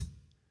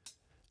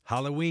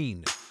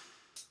Halloween.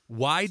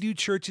 Why do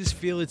churches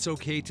feel it's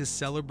okay to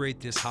celebrate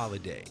this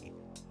holiday?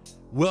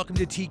 Welcome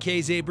to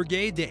TK's A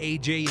Brigade, the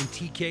Ayjayy and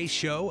TK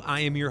Show.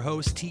 I am your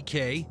host,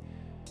 TK.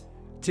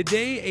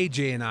 Today,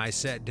 Ayjayy and I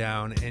sat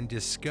down and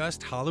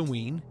discussed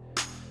Halloween,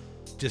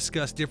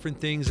 discussed different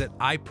things that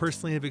I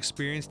personally have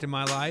experienced in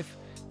my life,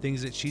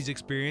 things that she's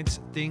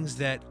experienced, things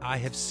that I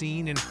have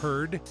seen and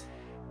heard,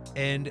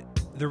 and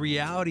the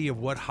reality of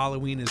what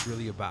Halloween is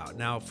really about.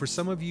 Now, for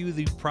some of you,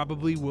 they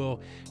probably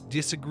will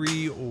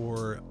disagree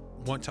or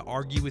want to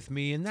argue with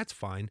me, and that's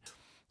fine.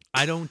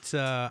 I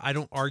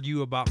don't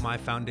argue about my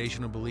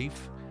foundational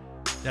belief.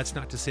 That's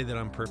not to say that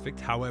I'm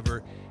perfect.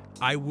 However,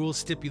 I will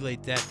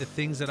stipulate that the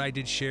things that I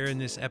did share in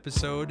this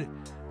episode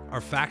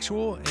are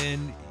factual,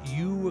 and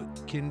you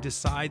can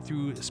decide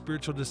through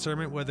spiritual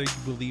discernment whether you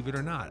believe it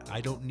or not.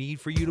 I don't need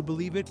for you to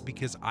believe it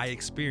because I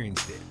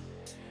experienced it.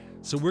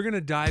 So we're going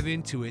to dive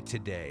into it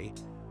today.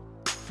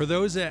 For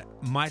those that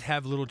might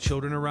have little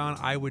children around,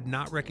 I would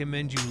not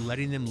recommend you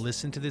letting them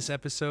listen to this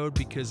episode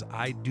because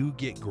I do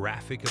get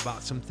graphic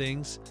about some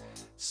things.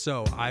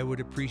 So I would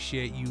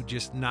appreciate you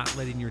just not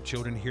letting your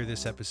children hear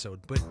this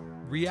episode. But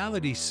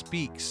reality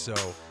speaks. So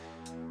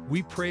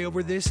we pray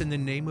over this in the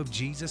name of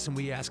Jesus, and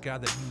we ask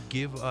God that you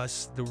give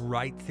us the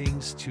right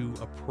things to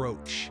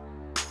approach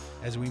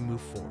as we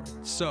move forward.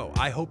 So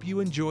I hope you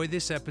enjoy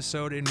this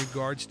episode in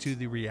regards to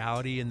the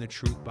reality and the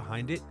truth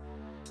behind it.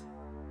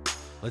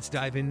 Let's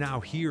dive in now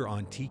here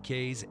on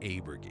TK's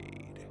A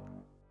Brigade.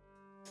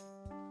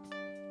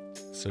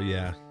 So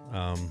yeah,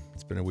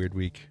 it's been a weird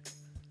week.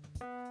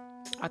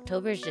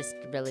 October is just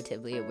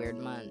relatively a weird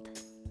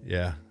month.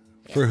 Yeah.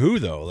 For who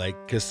though? Like,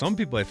 because some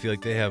people I feel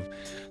like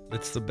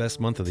that's the best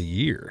month of the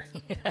year.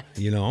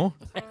 You know?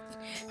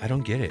 I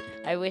don't get it.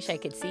 I wish I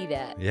could see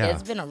that. Yeah.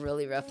 It's been a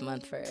really rough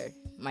month for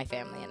my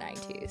family and I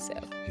too. So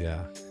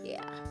yeah.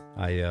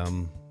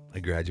 I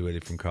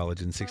graduated from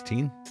college in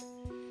 2016,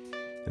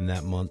 and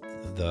that month,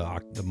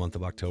 the month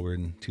of October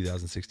in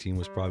 2016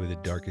 was probably the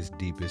darkest,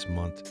 deepest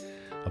month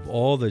of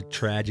all the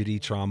tragedy,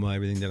 trauma,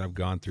 everything that I've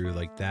gone through.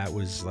 Like that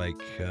was like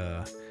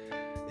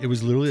it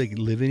was literally like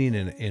living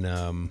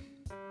in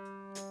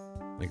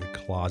like a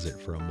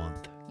closet for a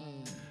month.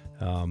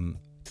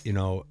 You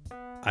know,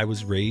 I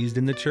was raised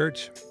in the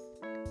church,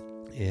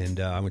 and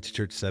I went to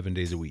church 7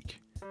 days a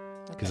week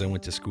because I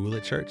went to school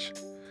at church,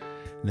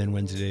 and then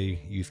Wednesday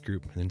youth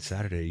group, and then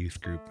Saturday youth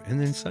group, and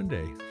then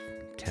Sunday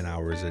 10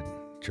 hours at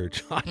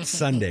church on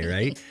Sunday,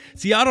 right?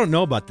 See, I don't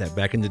know about that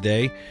back in the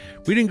day.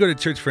 We didn't go to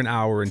church for an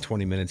hour and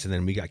 20 minutes and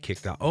then we got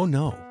kicked out. Oh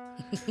no.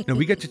 No,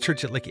 we got to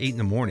church at like 8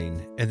 a.m,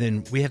 and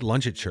then we had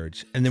lunch at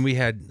church, and then we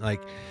had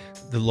like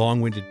the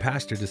long-winded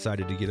pastor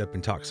decided to get up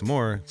and talk some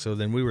more. So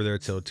then we were there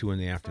till 2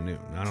 p.m.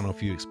 I don't know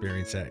if you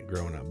experienced that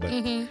growing up, but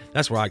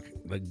that's where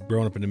like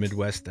growing up in the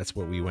Midwest, that's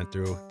what we went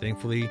through.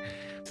 Thankfully,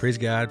 praise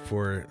God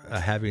for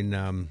having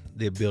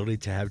the ability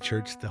to have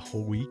church the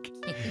whole week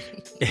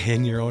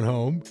in your own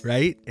home,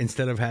 right?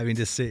 Instead of having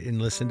to sit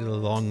and listen to the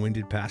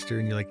long-winded pastor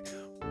and you're like,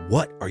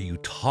 what are you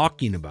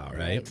talking about,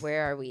 right?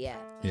 Where are we at?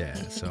 Yeah,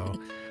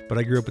 so, but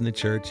I grew up in the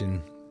church,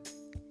 and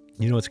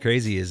you know what's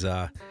crazy is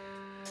I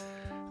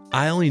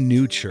only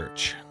knew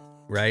church,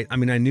 right? I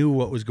mean, I knew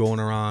what was going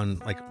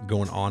on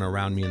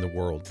around me in the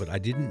world, but I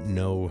didn't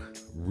know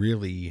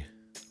really,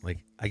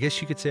 like, I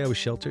guess you could say I was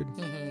sheltered,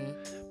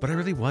 but I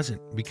really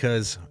wasn't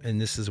because, and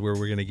this is where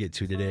we're going to get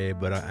to today,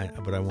 but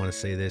I want to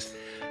say this.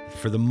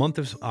 For the month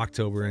of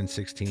October in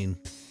 2016,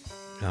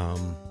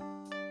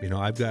 you know,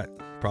 I've got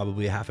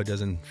probably a half a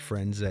dozen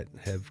friends that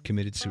have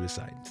committed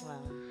suicide. Wow.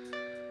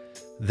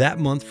 That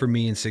month for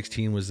me in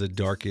 2016 was the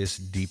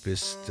darkest,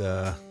 deepest,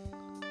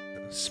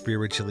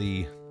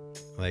 spiritually,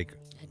 like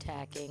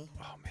attacking.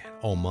 Oh man,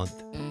 all month.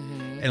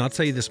 And I'll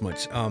tell you this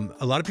much: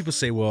 a lot of people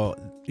say, well,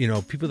 you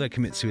know, people that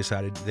commit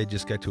suicide, they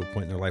just get to a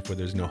point in their life where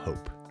there's no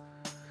hope,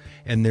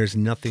 and there's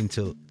nothing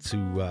to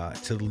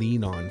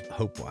lean on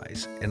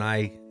hope-wise. And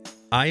I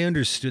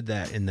understood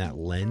that in that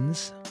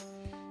lens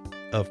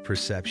of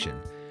perception,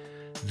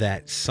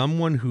 that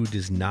someone who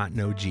does not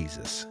know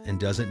Jesus and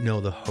doesn't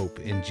know the hope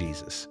in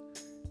Jesus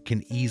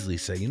can easily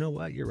say, you know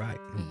what, you're right,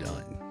 I'm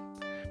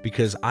done.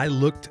 Because I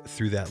looked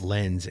through that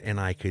lens and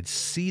I could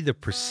see the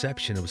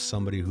perception of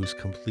somebody who's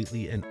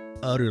completely and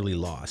utterly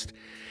lost.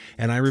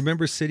 And I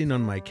remember sitting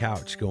on my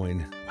couch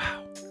going,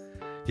 wow,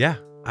 yeah,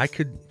 I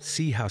could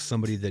see how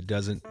somebody that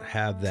doesn't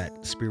have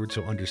that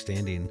spiritual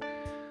understanding,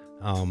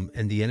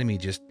 and the enemy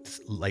just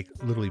like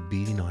literally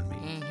beating on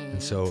me.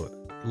 And so,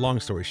 long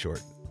story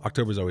short,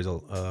 October is always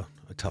a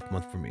tough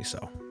month for me,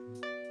 so.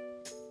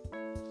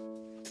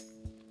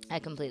 I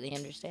completely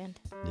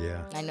understand.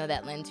 Yeah. I know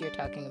that lens you're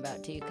talking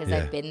about too, because Yeah.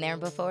 I've been there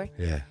before.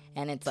 Yeah.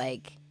 And it's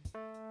like,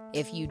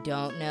 if you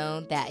don't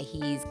know that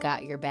he's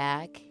got your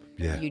back,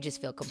 Yeah. you just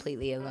feel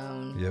completely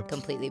alone, Yep.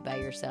 completely by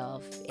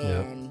yourself,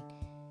 Yep. and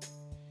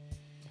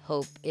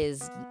hope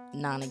is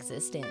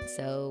non-existent.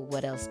 So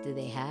what else do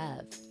they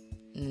have?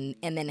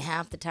 And then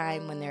half the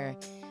time when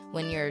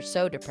when you're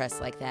so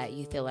depressed like that,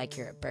 you feel like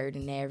you're a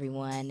burden to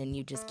everyone, and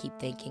you just keep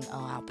thinking,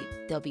 oh,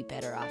 they'll be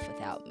better off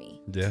without me.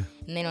 Yeah.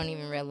 And they don't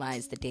even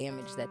realize the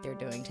damage that they're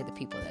doing to the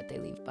people that they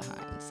leave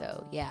behind.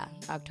 So yeah,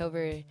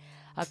 October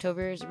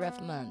is a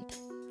rough month,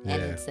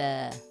 and it's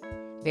a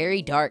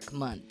very dark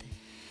month.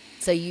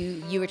 So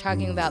you were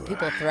talking about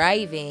people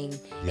thriving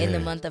in the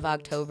month of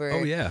October.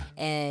 Oh yeah.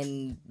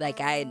 And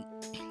like I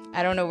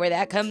don't know where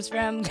that comes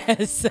from,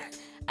 because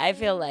I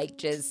feel like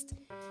just,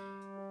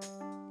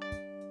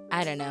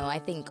 I don't know. I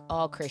think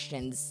all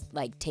Christians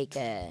like take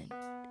a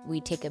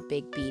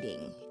big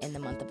beating in the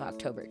month of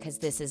October, because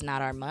this is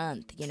not our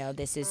month. You know,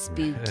 this is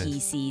spooky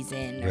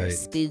season or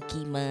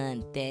spooky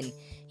month, and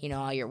you know,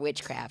 all your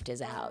witchcraft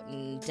is out,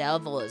 and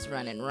devil is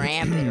running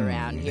rampant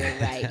around here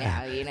right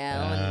now. You know,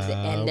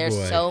 and there's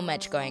so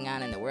much going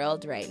on in the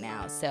world right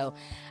now. So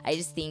I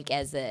just think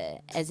as a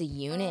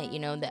unit, you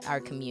know, that our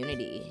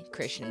community,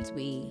 Christians,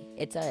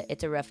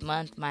 it's a rough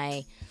month.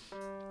 My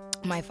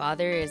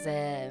father is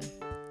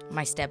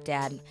my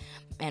stepdad,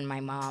 and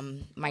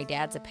my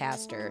dad's a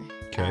pastor.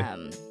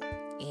 Okay.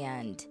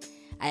 And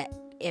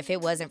if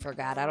it wasn't for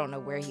God, I don't know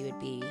where he would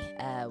be.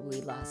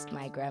 We lost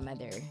my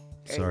grandmother.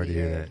 Sorry to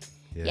hear that.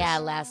 Yes. Yeah,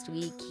 last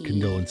week.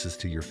 Condolences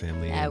to your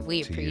family. And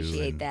we to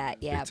appreciate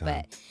that. Yeah,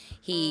 but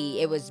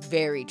it was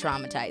very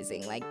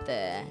traumatizing, like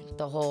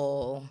the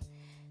whole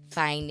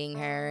finding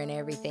her and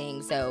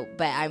everything. So,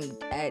 but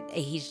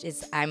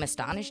I'm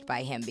astonished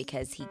by him,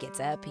 because he gets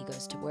up, he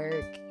goes to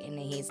work, and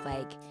he's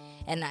like,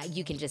 and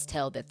you can just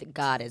tell that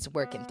God is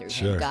working through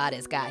him. God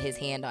has got his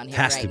hand on him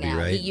right now.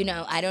 Right? He, you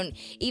know, I don't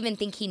even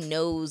think he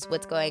knows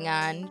what's going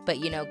on, but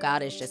you know,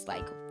 God is just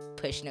like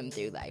pushing him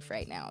through life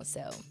right now.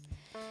 So,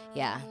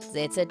 yeah,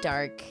 it's a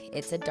dark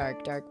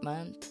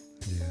month.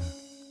 Yeah,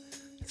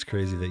 it's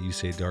crazy that you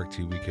say dark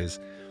too, because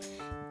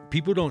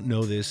people don't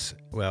know this.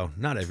 Well,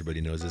 not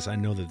everybody knows this. I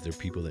know that there are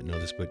people that know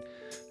this, but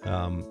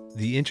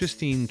the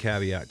interesting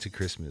caveat to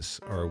Christmas,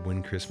 or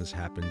when Christmas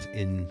happens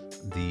in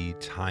the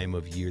time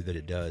of year that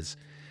it does,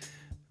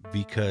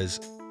 because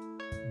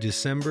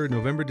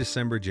November,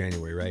 December,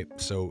 January, right?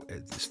 So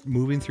it's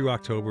moving through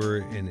October,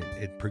 and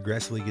it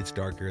progressively gets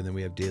darker, and then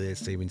we have daylight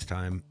savings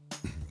time,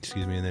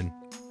 excuse me, and then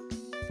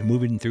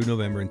moving through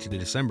November into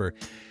December,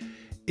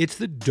 it's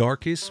the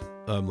darkest,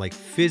 like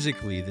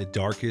physically the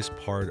darkest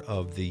part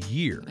of the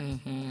year.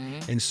 Mm-hmm.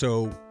 And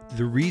so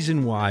the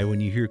reason why when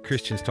you hear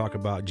Christians talk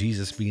about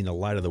Jesus being the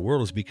light of the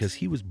world is because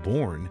he was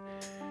born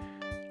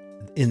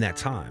in that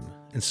time.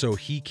 And so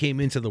he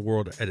came into the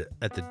world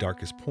at the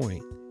darkest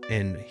point,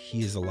 and he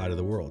is the light of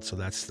the world. So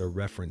that's the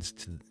reference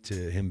to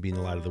him being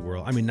the light of the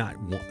world. I mean, not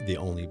the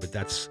only, but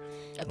that's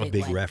a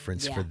big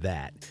reference for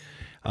that.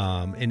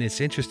 And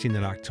it's interesting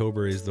that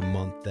October is the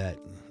month that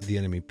the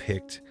enemy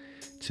picked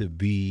to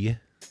be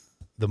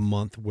the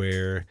month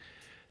where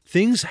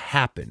things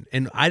happen.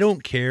 And I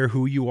don't care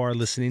who you are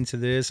listening to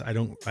this.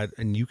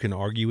 And you can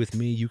argue with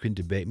me, you can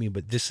debate me,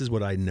 but this is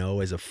what I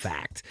know as a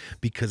fact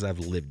because I've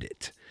lived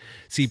it.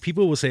 See,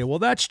 people will say, well,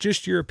 that's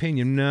just your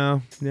opinion.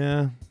 No,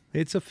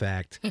 it's a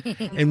fact.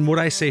 And what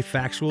I say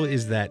factual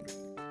is that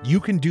you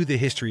can do the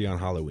history on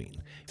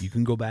Halloween. You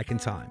can go back in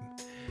time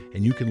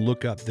and you can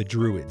look up the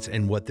Druids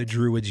and what the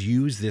Druids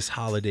use this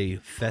holiday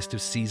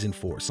festive season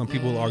for. Some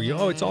people will argue,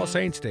 oh, it's All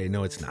Saints Day.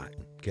 No, it's not.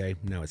 Okay,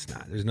 no, it's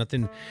not. There's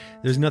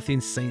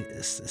nothing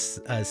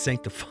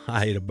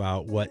sanctified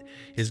about what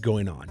is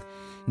going on.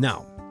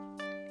 Now,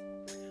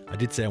 I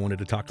did say I wanted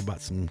to talk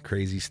about some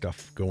crazy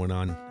stuff going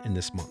on in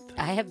this month.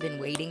 I have been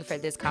waiting for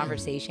this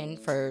conversation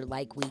for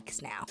like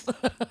weeks now.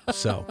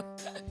 So,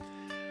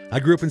 I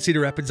grew up in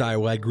Cedar Rapids,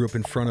 Iowa. I grew up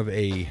in front of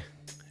a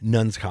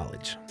nuns'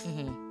 college.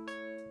 Mm-hmm.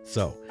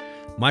 So,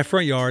 my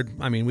front yard,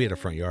 I mean, we had a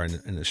front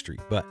yard in the street,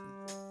 but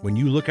when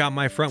you look out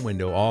my front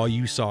window, all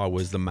you saw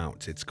was the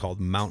Mount. It's called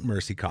Mount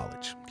Mercy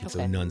College. It's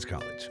a nuns'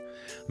 college.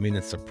 I mean,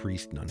 it's a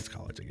priest nuns'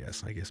 college, I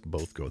guess. I guess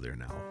both go there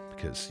now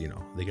because,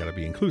 they got to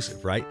be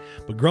inclusive, right?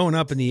 But growing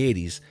up in the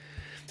 80s,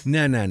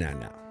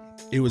 no.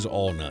 It was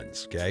all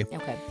nuns, okay?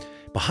 Okay.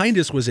 Behind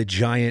us was a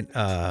giant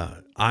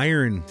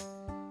iron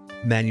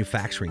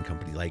manufacturing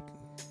company, like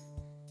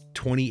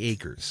 20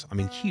 acres. I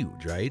mean,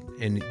 huge, right?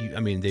 And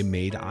they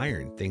made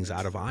iron, things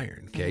out of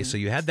iron. Okay. Mm-hmm. So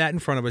you had that in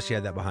front of us. You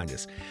had that behind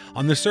us.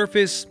 On the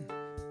surface,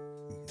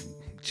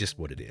 just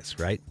what it is,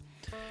 right?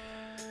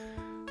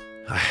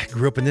 I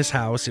grew up in this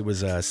house. It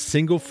was a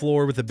single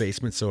floor with a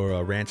basement. So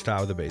a ranch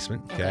style with a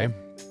basement. Okay.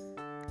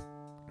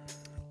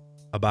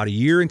 About a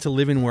year into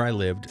living where I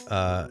lived,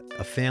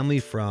 a family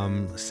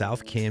from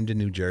South Camden,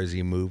 New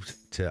Jersey moved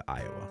to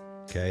Iowa.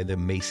 Okay. The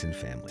Mason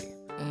family.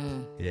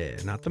 Yeah,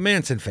 not the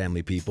Manson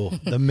family, people,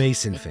 the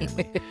Mason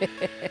family.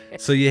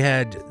 So you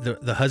had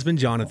the husband,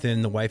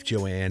 Jonathan, the wife,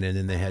 Joanne, and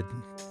then they had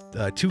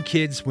 2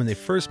 kids when they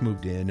first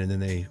moved in, and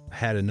then they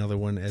had another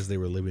one as they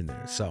were living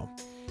there. So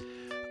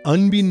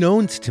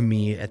unbeknownst to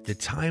me at the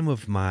time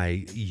of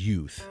my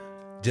youth,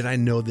 did I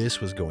know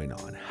this was going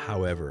on.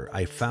 However,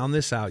 I found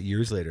this out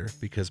years later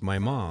because my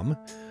mom,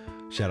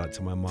 shout out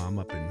to my mom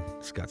up in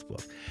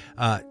Scottsbluff,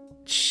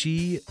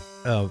 she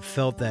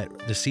felt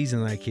that the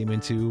season that I came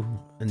into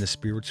and the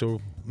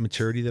spiritual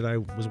maturity that I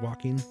was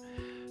walking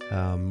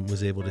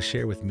was able to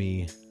share with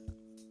me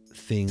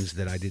things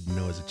that I didn't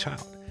know as a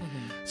child.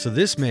 So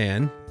this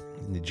man,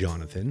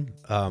 Jonathan,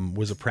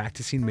 was a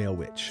practicing male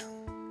witch.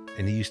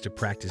 And he used to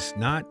practice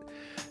not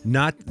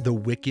the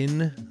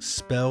Wiccan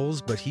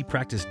spells, but he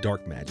practiced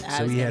dark magic.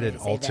 So he had an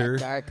altar.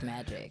 Dark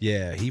magic.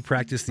 Yeah, he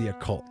practiced the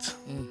occult.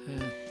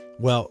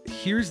 Well,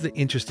 here's the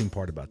interesting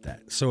part about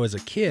that. So as a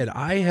kid,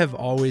 I have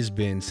always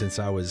been, since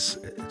I was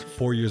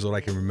 4 years old,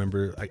 I can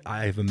remember,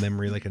 I have a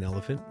memory like an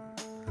elephant.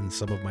 And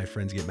some of my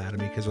friends get mad at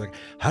me because they're like,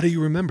 how do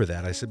you remember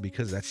that? I said,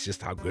 because that's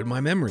just how good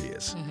my memory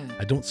is.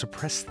 I don't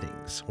suppress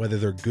things, whether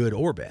they're good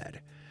or bad.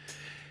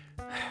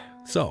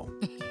 So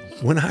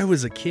when I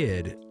was a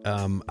kid,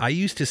 I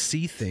used to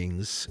see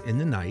things in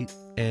the night,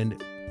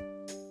 and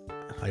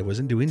I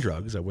wasn't doing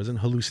drugs. I wasn't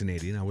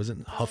hallucinating. I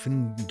wasn't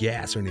huffing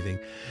gas or anything.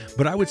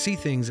 But I would see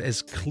things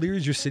as clear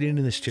as you're sitting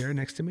in this chair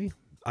next to me.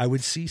 I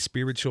would see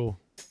spiritual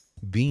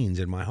beings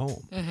in my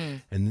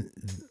home. And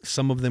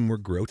some of them were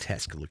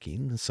grotesque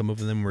looking. Some of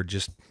them were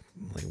just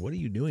like, what are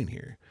you doing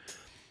here?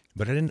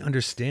 But I didn't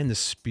understand the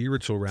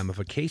spiritual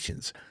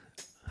ramifications.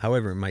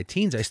 However, in my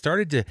teens, I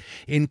started to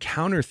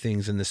encounter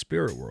things in the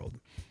spirit world.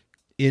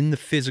 In the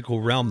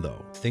physical realm,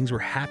 though, things were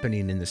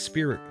happening in the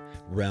spirit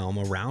realm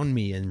around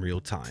me in real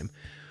time,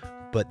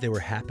 but they were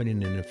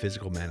happening in a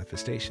physical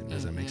manifestation.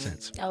 Does that make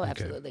sense? Oh,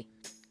 absolutely.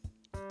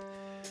 Okay.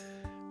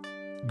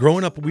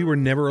 Growing up, we were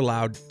never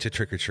allowed to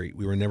trick or treat.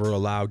 We were never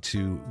allowed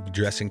to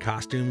dress in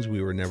costumes.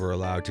 We were never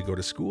allowed to go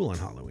to school on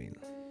Halloween.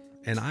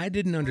 And I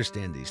didn't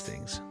understand these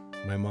things.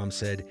 My mom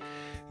said,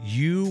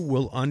 you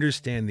will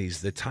understand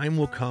these. The time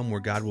will come where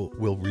God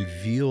will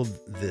reveal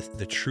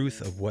the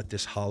truth of what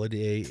this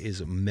holiday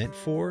is meant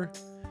for,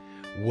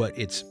 what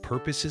its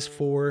purpose is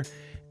for,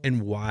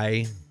 and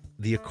why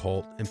the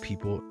occult and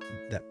people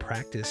that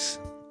practice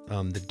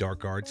the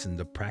dark arts and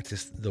the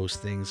practice those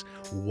things,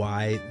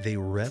 why they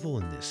revel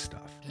in this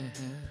stuff.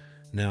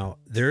 Now,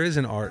 there is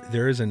an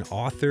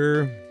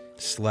author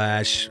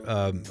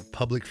 /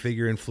 public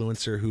figure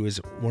influencer who is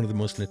one of the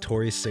most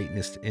notorious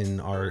Satanists in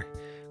our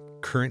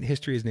current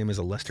history. His name is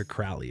Aleister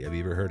Crowley. Have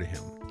you ever heard of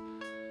him?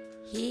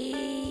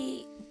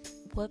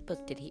 What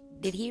book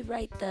did he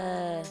write?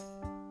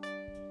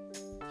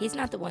 He's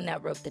not the one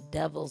that wrote the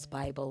Devil's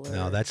Bible.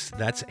 No, that's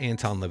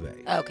Anton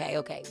LaVey.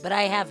 Okay. But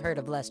I have heard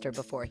of Lester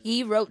before.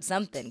 He wrote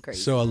something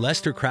crazy. So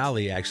Aleister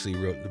Crowley actually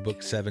wrote the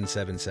book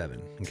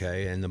 777,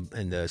 okay, and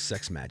the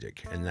sex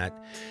magic, and that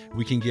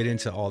we can get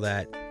into all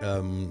that.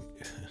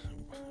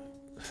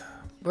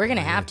 We're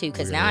gonna have to,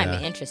 because now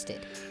I'm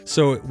interested.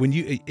 So when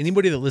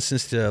anybody that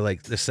listens to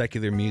like the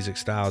secular music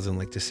styles in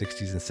like the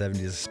 60s and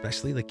 70s,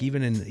 especially like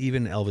even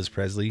Elvis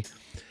Presley,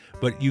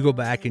 but you go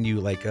back and you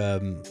like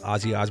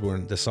Ozzy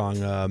Osbourne, the song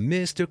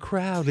Mr.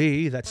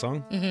 Crowley, that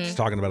song, it's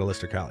talking about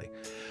Aleister Crowley.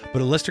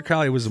 But Aleister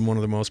Crowley was one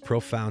of the most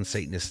profound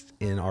Satanists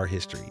in our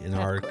history, in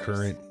our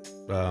current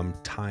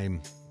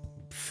time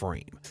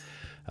frame.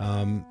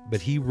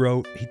 But he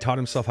taught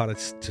himself how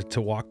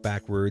to walk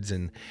backwards,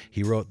 and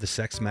he wrote the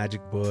sex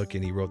magic book,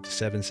 and he wrote the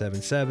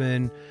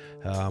 777,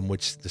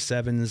 which the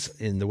sevens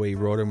in the way he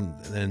wrote them,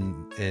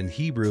 and in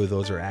Hebrew,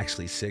 those are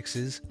actually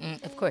sixes.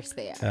 Of course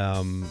they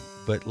are.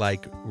 But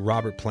like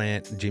Robert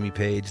Plant, Jimmy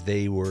Page,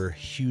 they were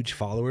huge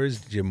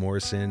followers. Jim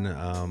Morrison,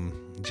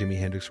 Jimi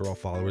Hendrix were all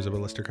followers of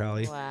Aleister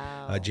Crowley.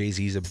 Wow.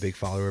 Jay-Z's a big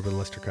follower of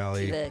Aleister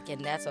Crowley. Look,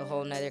 and that's a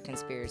whole nother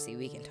conspiracy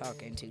we can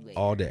talk into later.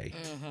 All day.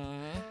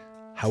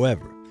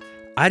 However,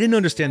 I didn't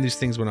understand these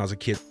things when I was a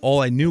kid.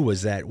 All I knew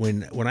was that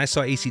when I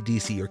saw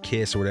AC/DC or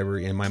Kiss or whatever,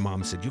 and my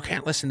mom said, you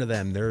can't listen to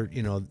them.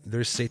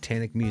 They're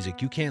satanic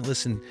music. You can't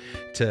listen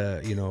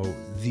to,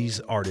 these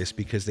artists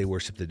because they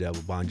worship the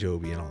devil, Bon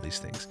Jovi and all these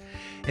things.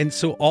 And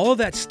so all of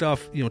that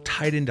stuff,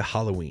 tied into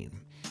Halloween.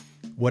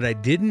 What I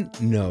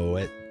didn't know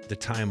at the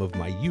time of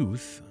my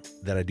youth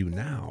that I do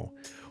now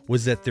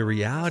was that the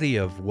reality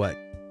of what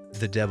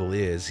the devil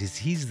is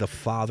he's the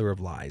father of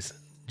lies.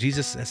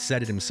 Jesus has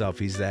said it himself.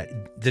 He's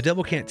that the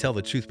devil can't tell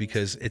the truth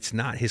because it's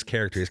not his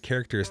character. His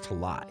character is to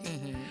lie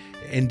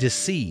and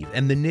deceive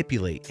and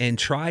manipulate and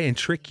try and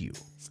trick you.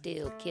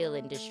 Steal, kill,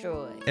 and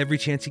destroy. Every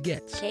chance he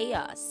gets.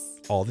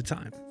 Chaos. All the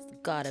time. The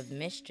god of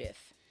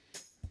mischief.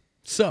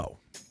 So,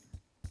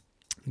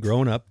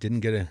 growing up,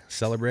 didn't get to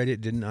celebrate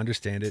it, didn't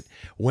understand it,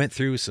 went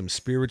through some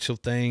spiritual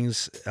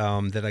things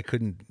that I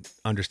couldn't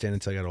understand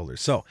until I got older.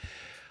 So,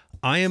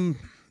 I am...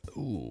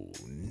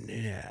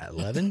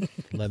 11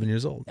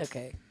 years old.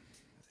 Okay.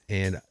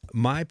 And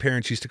my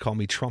parents used to call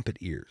me trumpet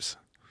ears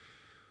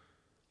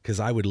because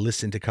I would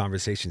listen to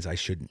conversations I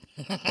shouldn't.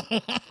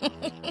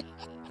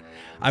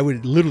 I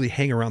would literally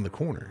hang around the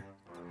corner.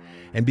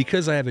 And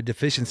because I have a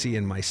deficincy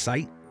in my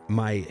sight,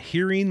 my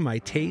hearing, my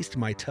taste,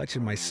 my touch,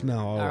 and my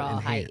smell are all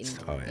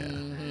enhanced.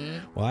 heightened.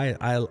 Oh, yeah.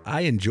 Well,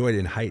 I enjoyed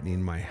in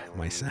heightening my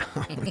sound,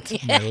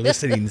 my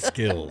listening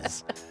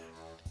skills.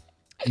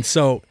 And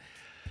so...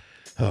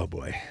 oh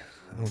boy,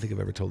 I don't think I've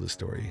ever told this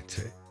story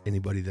to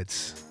anybody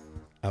that's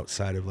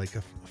outside of like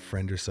a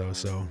friend or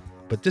so.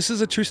 But this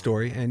is a true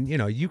story, and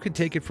you can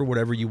take it for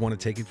whatever you want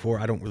to take it for.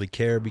 I don't really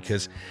care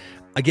because,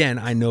 again,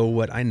 I know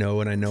what I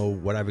know, and I know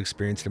what I've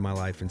experienced in my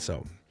life. And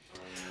so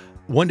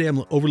one day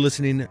I'm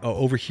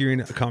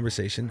overhearing a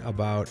conversation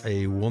about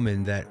a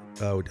woman that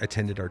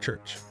attended our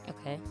church.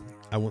 Okay.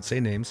 I won't say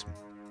names.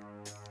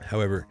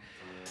 However,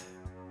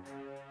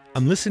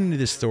 I'm listening to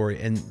this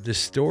story, and the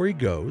story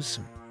goes,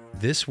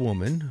 this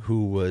woman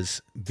who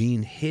was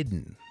being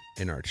hidden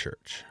in our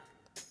church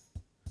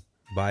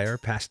by our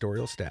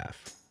pastoral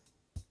staff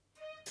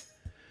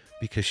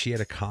because she had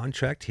a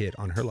contract hit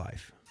on her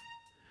life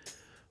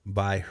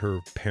by her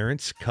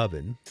parents'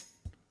 coven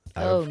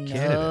out of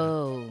Canada.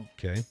 No.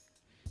 Okay.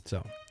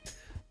 So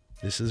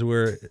this is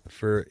where,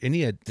 for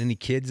any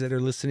kids that are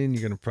listening,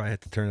 you're going to probably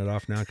have to turn it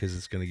off now because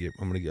I'm going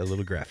to get a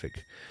little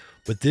graphic.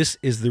 But this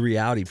is the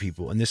reality,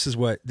 people. And this is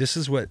what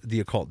the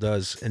occult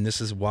does. And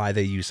this is why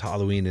they use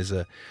Halloween as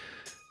a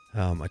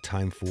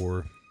time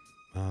for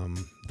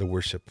the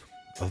worship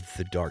of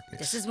the darkness.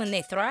 This is when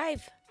they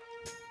thrive.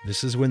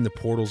 This is when the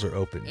portals are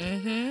opened.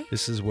 Mm-hmm.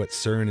 This is what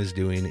CERN is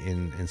doing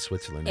in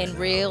Switzerland. In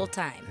real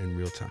time. In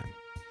real time.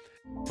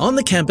 On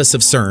the campus of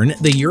CERN,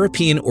 the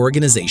European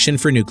Organization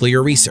for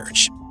Nuclear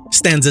Research,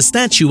 stands a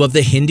statue of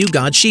the Hindu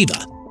god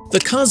Shiva, the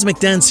cosmic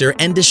dancer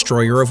and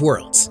destroyer of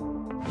worlds.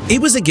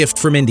 It was a gift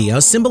from India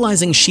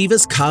symbolizing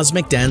Shiva's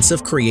cosmic dance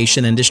of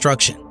creation and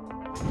destruction.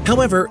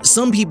 However,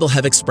 some people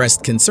have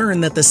expressed concern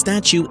that the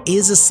statue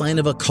is a sign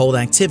of occult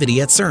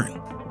activity at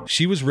CERN.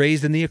 She was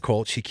raised in the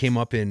occult. She came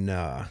up in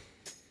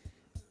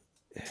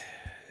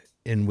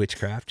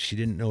witchcraft. She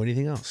didn't know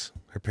anything else.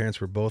 Her parents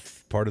were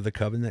both part of the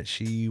coven that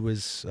she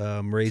was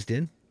raised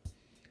in.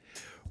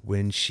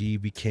 When she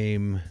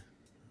became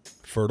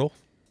fertile,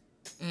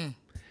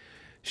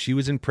 she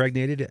was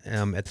impregnated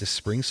at the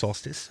spring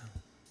solstice,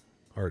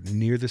 or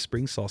near the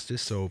spring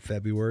solstice, so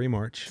February,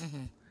 March,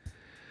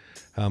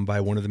 by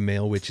one of the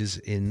male witches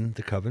in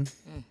the coven.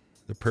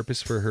 The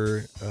purpose for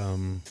her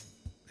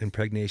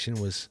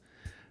impregnation was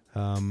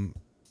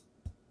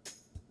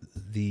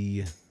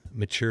the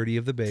maturity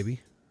of the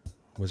baby.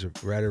 Was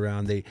right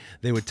around,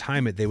 they would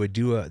time it. They would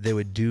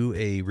do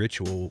a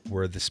ritual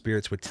where the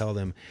spirits would tell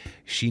them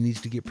she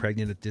needs to get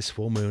pregnant at this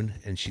full moon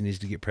and she needs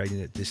to get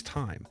pregnant at this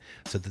time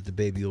so that the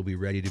baby will be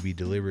ready to be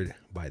delivered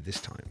by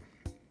this time.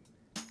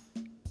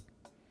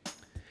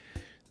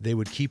 They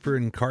would keep her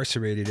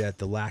incarcerated at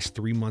the last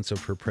 3 months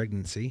of her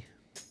pregnancy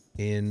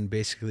in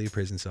basically a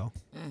prison cell.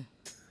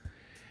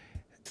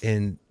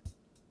 And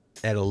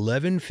at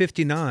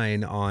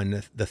 11:59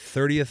 on the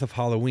 30th of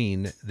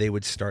Halloween, they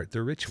would start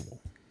their ritual.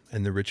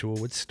 And the ritual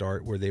would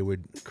start where they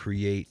would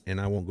create, and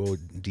I won't go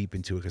deep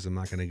into it because I'm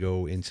not going to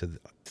go into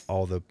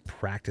all the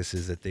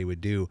practices that they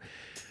would do.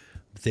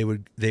 But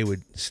they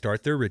would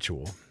start their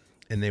ritual,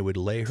 and they would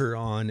lay her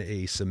on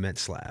a cement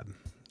slab,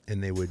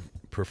 and they would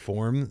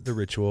perform the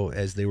ritual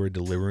as they were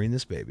delivering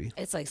this baby.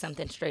 It's like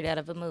something straight out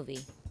of a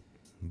movie.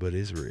 But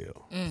is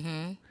real.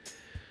 Mm-hmm.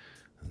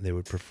 They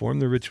would perform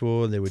the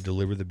ritual, and they would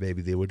deliver the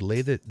baby. They would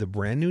lay the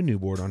brand new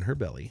newborn on her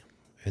belly,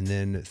 and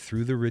then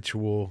through the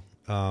ritual,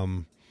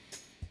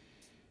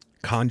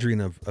 conjuring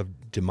of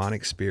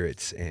demonic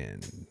spirits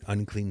and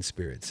unclean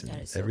spirits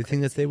and everything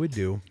that they would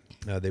do,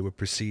 they would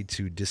proceed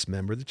to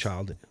dismember the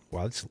child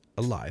while it's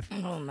alive.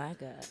 Oh my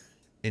God.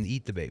 And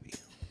eat the baby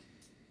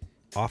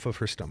off of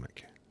her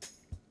stomach.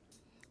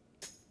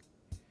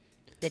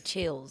 The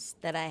chills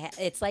that I have.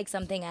 It's like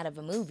something out of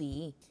a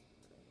movie,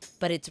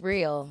 but it's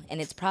real, and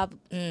it's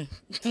probably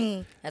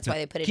that's why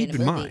they put it in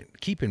a movie.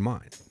 Keep in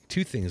mind,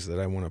 two things that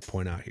I want to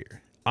point out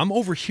here. I'm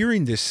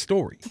overhearing this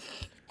story.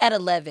 At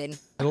 11.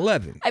 At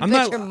 11. I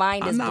bet your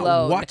mind is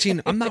blown.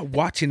 I'm not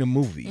watching a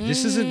movie.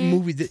 This isn't a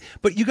movie.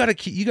 But you gotta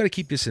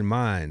keep this in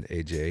mind,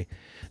 AJ,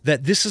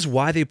 that this is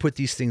why they put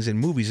these things in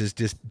movies, is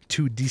just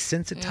to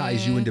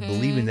desensitize you into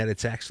believing that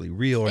it's actually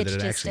real or that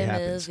it actually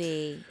happens.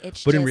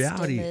 But in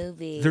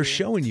reality, they're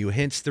showing you,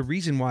 hence the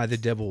reason why the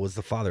devil was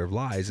the father of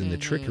lies and the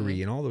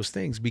trickery and all those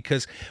things,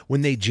 because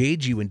when they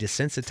jade you and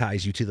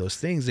desensitize you to those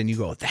things, then you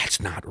go,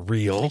 that's not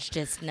real. It's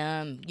just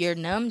numb. You're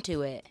numb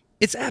to it.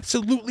 It's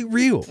absolutely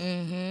real.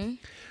 Mm-hmm.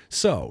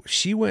 So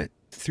she went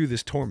through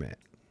this torment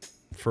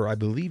for, I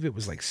believe it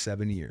was like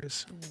 7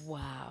 years.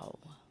 Wow.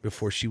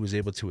 Before she was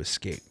able to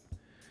escape.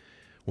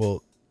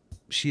 Well,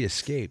 she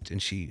escaped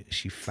and she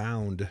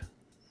found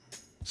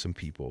some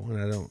people.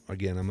 And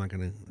I'm not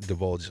going to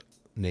divulge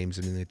names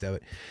and anything like that.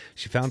 But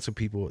she found some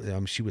people.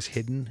 She was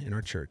hidden in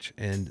our church.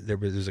 And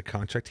there's a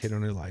contract hit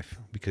on her life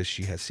because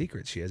she has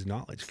secrets. She has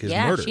knowledge.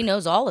 Yeah, murder. She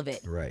knows all of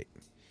it. Right.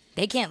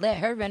 They can't let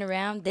her run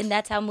around. Then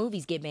that's how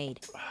movies get made.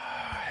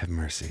 Have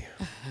mercy.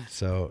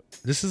 So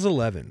this is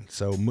 11.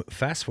 So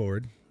fast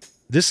forward.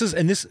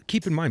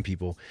 Keep in mind,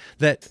 people,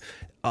 that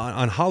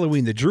on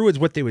Halloween, the Druids,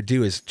 what they would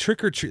do is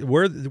trick or treat.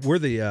 Where the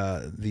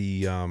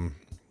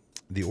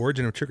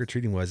origin of trick or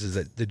treating was, is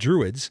that the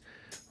Druids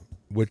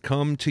would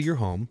come to your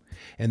home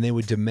and they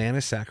would demand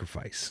a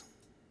sacrifice.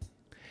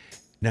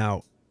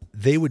 Now,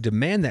 they would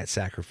demand that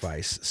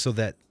sacrifice so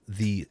that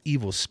the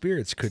evil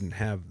spirits couldn't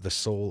have the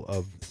soul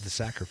of the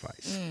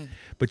sacrifice.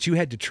 But you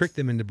had to trick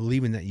them into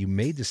believing that you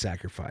made the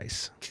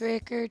sacrifice.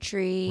 Trick or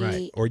treat.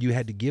 Right. Or you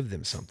had to give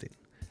them something,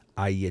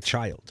 i.e. a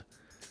child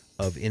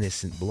of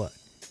innocent blood.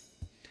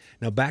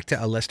 Now back to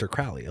Aleister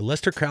Crowley.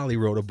 Aleister Crowley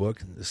wrote a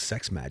book,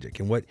 Sex Magic,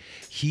 and what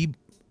he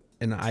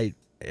and I,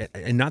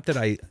 and not that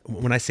I,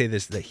 when I say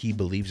this, that he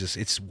believes this,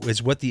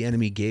 it's what the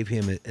enemy gave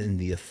him in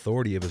the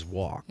authority of his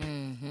walk,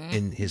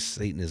 in his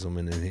Satanism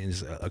and in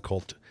his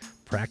occult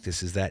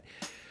practice, is that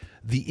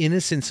the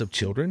innocence of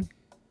children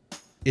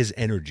is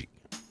energy.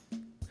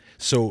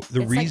 So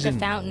the it's reason, like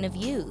the fountain of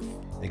youth.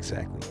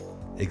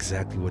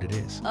 Exactly what it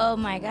is. Oh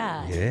my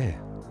God. Yeah.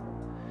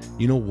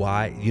 You know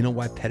why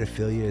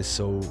pedophilia is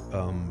so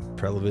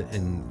prevalent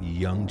in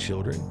young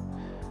children,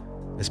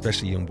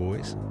 especially young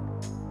boys?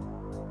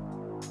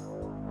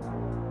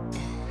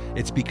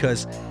 It's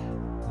because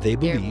they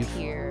believe,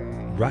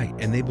 right,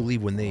 and they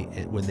believe when they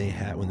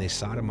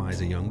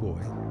sodomize a young boy,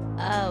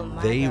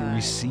 they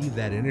receive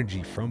that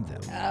energy from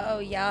them. Oh,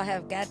 y'all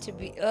have got to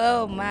be.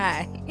 Oh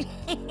my.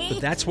 But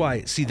that's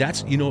why. See,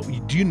 that's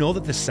do you know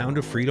that the Sound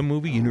of Freedom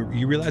movie?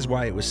 You realize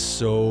why it was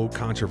so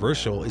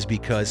controversial is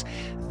because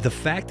the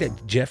fact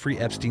that Jeffrey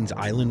Epstein's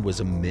island was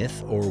a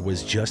myth or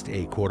was just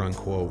a quote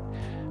unquote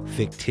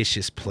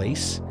fictitious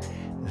place.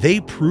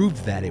 They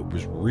proved that it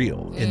was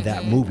real in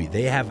that movie.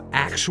 They have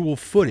actual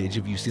footage.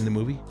 Have you seen the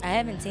movie? I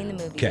haven't seen the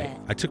movie yet.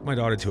 I took my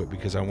daughter to it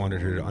because I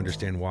wanted her to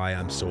understand why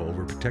I'm so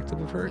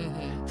overprotective of her.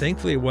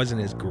 Thankfully, it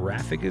wasn't as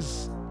graphic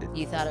as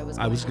you thought it was.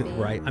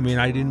 Right. I mean,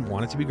 I didn't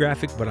want it to be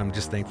graphic, but I'm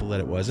just thankful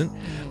that it wasn't.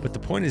 But the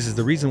point is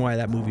the reason why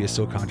that movie is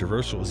so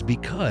controversial is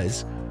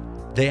because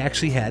they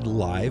actually had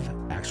live,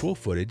 actual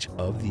footage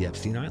of the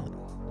Epstein Island,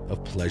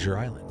 of Pleasure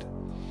Island.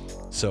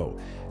 So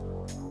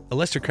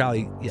Aleister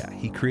Crowley,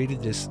 he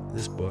created this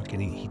book, and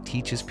he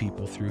teaches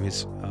people through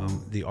his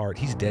the art.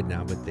 He's dead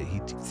now, but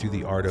through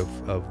the art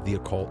of the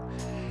occult.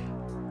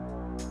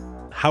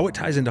 How it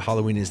ties into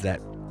Halloween is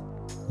that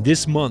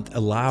this month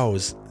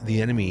allows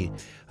the enemy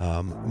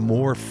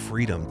more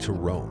freedom to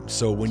roam.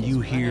 So when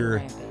you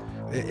hear,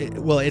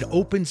 it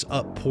opens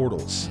up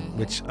portals,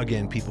 which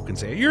again people can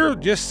say you're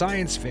just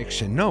science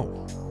fiction.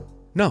 No.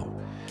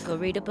 Go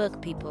read a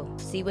book, people.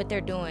 See what they're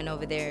doing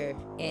over there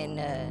in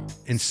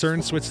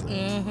CERN,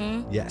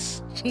 Switzerland.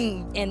 Yes.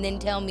 And then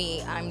tell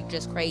me I'm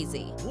just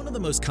crazy. One of the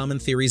most common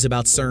theories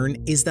about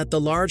CERN is that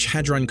the Large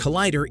Hadron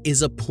Collider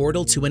is a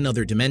portal to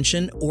another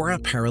dimension or a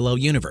parallel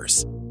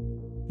universe.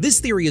 This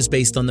theory is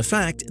based on the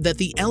fact that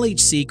the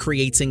LHC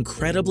creates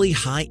incredibly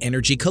high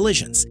energy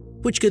collisions,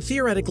 which could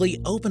theoretically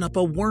open up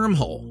a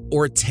wormhole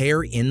or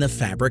tear in the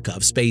fabric of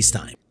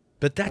spacetime.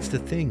 But that's the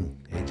thing,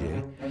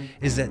 AJ,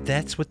 is that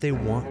that's what they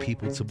want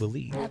people to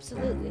believe.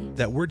 Absolutely.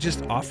 That we're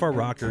just off our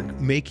rocker,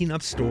 making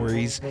up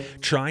stories,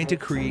 trying to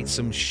create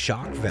some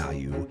shock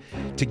value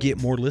to get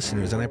more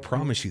listeners. And I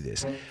promise you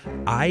this,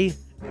 I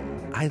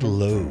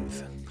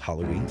loathe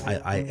Halloween.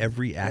 I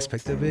every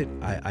aspect of it.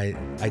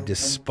 I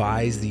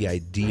despise the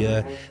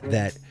idea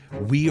that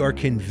we are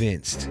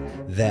convinced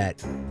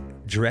that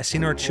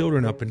dressing our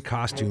children up in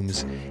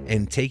costumes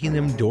and taking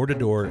them door to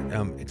door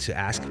to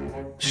ask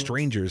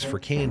strangers for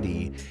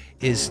candy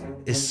is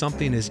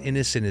something as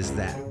innocent as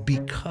that,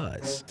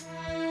 because,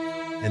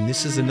 and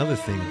this is another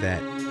thing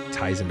that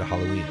ties into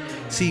Halloween.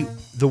 See,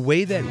 the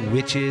way that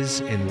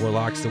witches and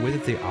warlocks, the way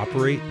that they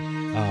operate,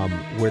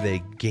 where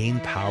they gain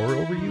power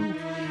over you,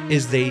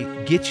 is they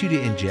get you to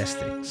ingest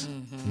things.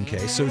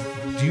 Okay, so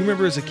do you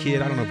remember as a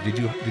kid? I don't know. Did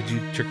you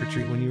trick or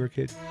treat when you were a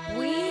kid?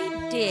 We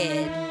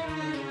did,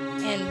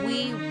 and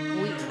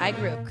I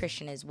grew up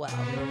Christian as well,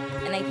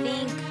 and I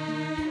think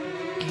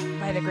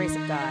by the grace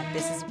of God,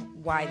 this is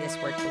why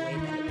this worked the way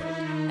that it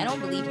worked. I don't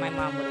believe my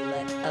mom would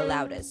have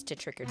allowed us to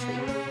trick or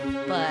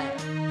treat,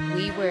 but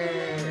we were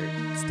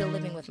still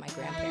living with my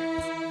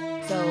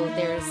grandparents. So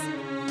there's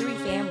 3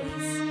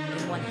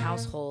 families in one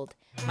household.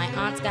 My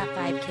aunt's got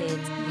 5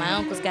 kids, my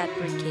uncle's got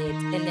 3 kids,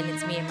 and then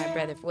it's me and my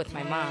brother with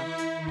my mom.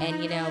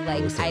 And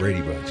it's the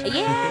Brady Bunch.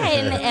 Yeah,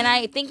 and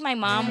I think my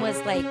mom was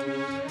like,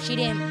 she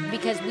didn't,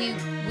 because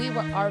we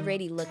were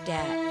already looked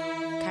at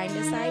kind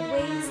of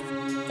sideways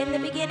in the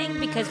beginning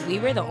because we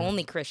were the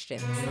only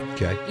Christians.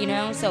 Okay.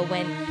 So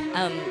when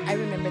I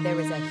remember there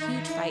was a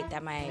huge fight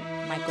that my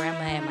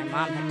grandma and my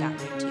mom had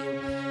gotten into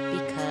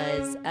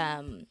because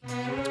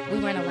we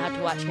weren't allowed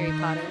to watch Harry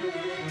Potter,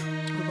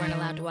 we weren't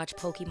allowed to watch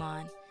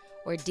Pokemon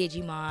or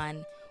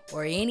Digimon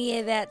or any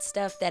of that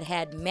stuff that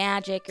had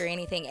magic or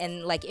anything,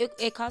 and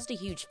it caused a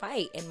huge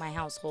fight in my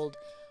household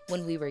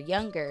when we were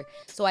younger.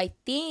 So I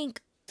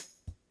think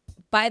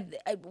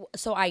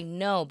I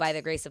know by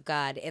the grace of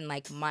God and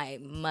my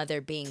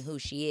mother being who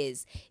she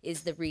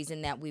is the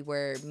reason that we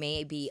were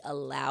maybe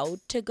allowed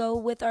to go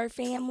with our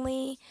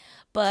family.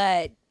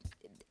 But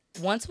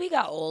once we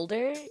got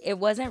older, it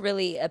wasn't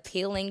really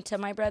appealing to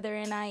my brother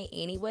and I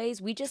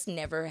anyways. We just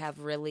never have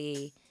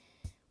really,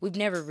 we've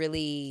never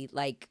really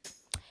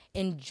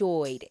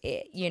enjoyed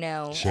it,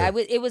 Sure.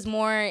 It was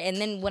more, and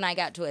then when I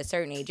got to a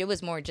certain age, it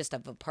was more just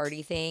of a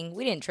party thing.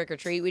 We didn't trick or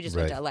treat. We just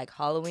went Right. to like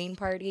Halloween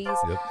parties.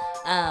 Yep.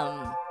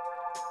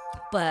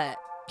 But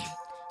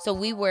so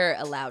we were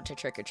allowed to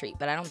trick or treat,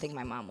 but I don't think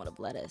my mom would have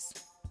let us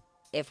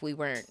if we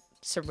weren't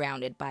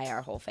surrounded by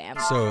our whole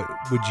family. So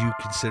would you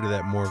consider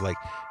that more like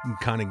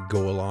kind of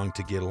go along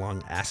to get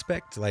along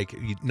aspect? Like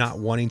you not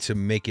wanting to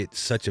make it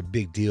such a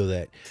big deal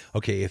that,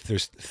 okay, if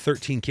there's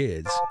 13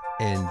 kids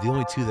and the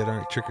only 2 that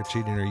aren't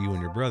trick-or-treating are you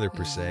and your brother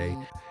per se,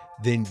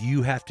 then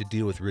you have to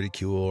deal with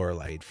ridicule or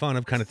like fun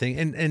of kind of thing.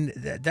 And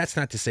that's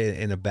not to say it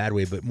in a bad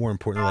way, but more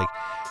importantly,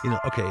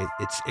 like, okay,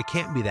 it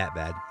can't be that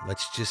bad.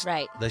 Let's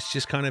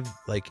just kind of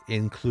like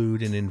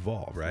include and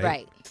involve, right?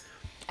 Right.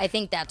 I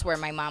think that's where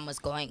my mom was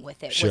going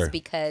with it, Sure. was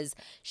because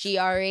she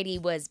already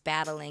was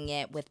battling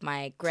it with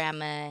my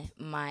grandma,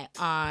 my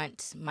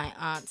aunt's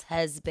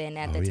husband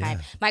at the time.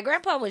 My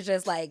grandpa was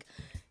just like,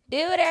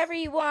 do whatever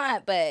you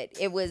want, but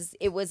it was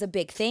a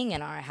big thing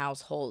in our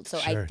household. So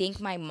Sure. I think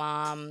my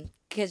mom,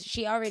 because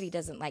she already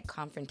doesn't like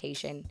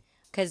confrontation,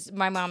 because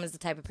my mom is the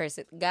type of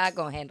person, God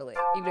gonna handle it.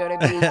 You know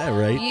what I mean?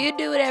 Right. You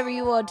do whatever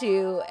you want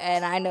to,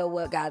 and I know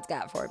what God's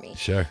got for me.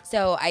 Sure.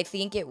 So I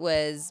think it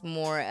was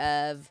more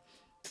of,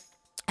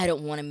 I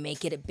don't want to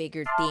make it a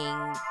bigger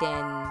thing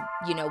than,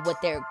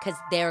 because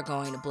they're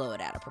going to blow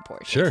it out of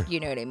proportion. Sure. You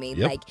know what I mean?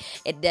 Yep. Like,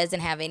 it doesn't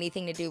have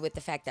anything to do with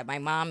the fact that my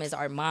mom is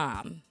our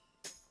mom.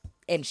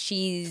 And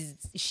she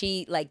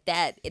like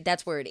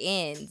that's where it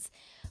ends.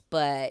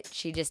 But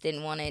she just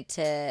didn't want it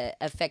to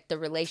affect the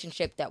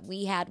relationship that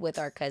we had with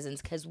our cousins,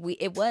 because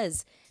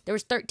there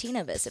was 13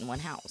 of us in one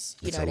house.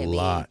 You know what I mean?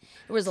 Lot.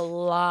 There was a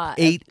lot.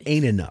 8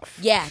 ain't enough.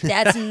 Yeah,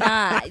 that's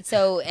not.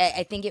 So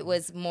I think it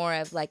was more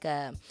of like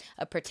a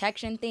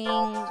protection thing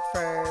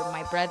for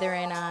my brother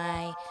and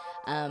I,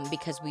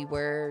 because we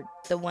were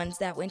the ones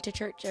that went to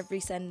church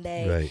every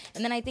Sunday. Right.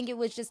 And then I think it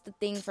was just the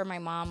thing for my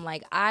mom,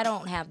 like, I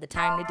don't have the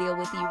time to deal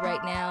with you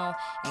right now,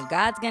 and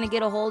God's going to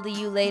get a hold of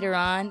you later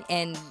on.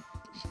 And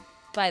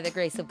by the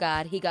grace of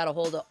God, he got a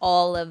hold of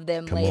all of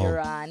them later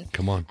on.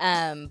 Come on.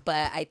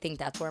 But I think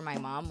that's where my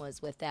mom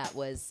was with that,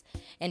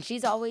 and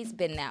she's always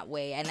been that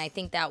way. And I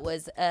think that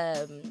was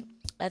a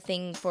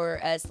thing for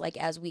us, like,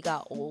 as we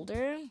got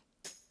older.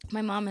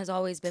 My mom has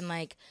always been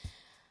like,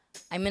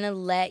 I'm going to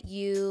let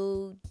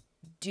you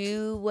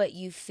do what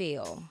you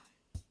feel.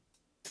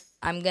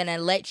 I'm going to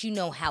let you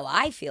know how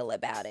I feel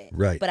about it.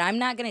 Right. But I'm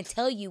not going to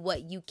tell you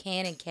what you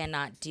can and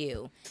cannot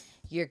do.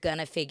 You're going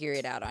to figure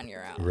it out on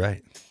your own.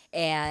 Right.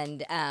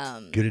 And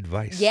good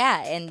advice.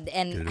 Yeah, and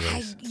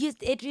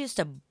it used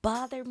to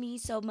bother me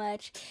so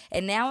much.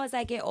 And now as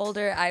I get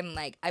older, I'm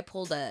like, I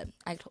told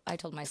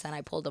my son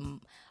I pulled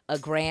a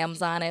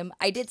grams on him.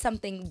 I did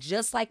something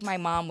just like my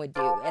mom would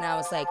do, and I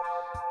was like,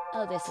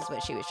 oh, this is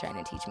what she was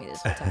trying to teach me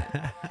this whole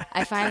time.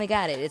 I finally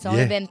got it. It's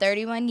only been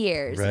 31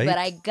 years, right? But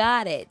I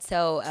got it.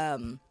 So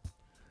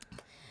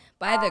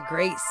by the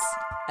grace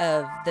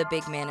of the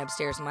big man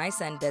upstairs, my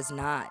son does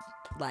not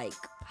like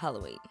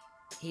Halloween.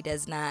 He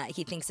does not.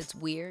 He thinks it's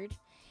weird.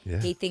 Yeah.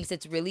 He thinks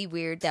it's really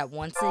weird that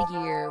once a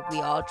year we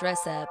all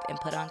dress up and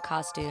put on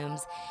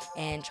costumes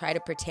and try to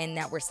pretend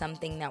that we're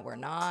something that we're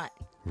not.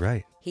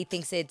 Right. He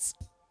thinks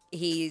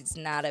he's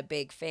not a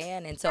big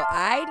fan. And so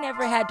I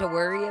never had to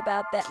worry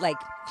about that. Like,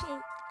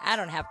 I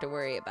don't have to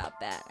worry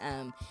about that.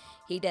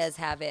 He does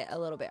have it a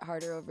little bit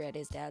harder over at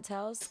his dad's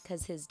house,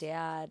 because his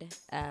dad,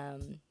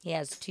 he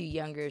has 2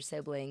 younger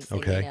siblings.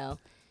 Okay.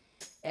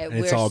 And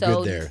it's all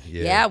good there.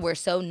 Yeah, we're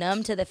so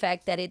numb to the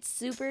fact that it's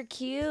super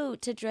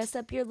cute to dress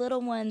up your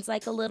little ones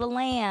like a little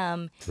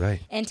lamb.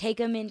 Right. And take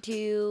them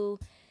into,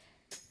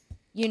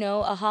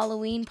 a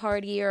Halloween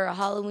party or a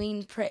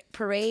Halloween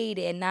parade,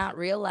 and not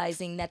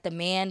realizing that the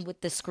man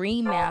with the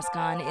scream mask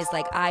on is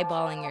like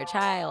eyeballing your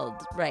child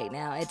right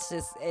now. It's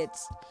just,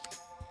 it's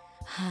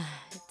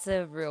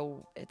a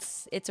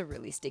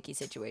really sticky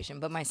situation.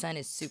 But my son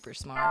is super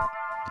smart.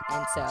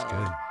 And so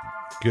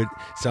That's good.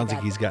 Sounds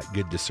like he's got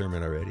good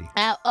discernment already.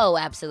 Oh,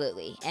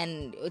 absolutely.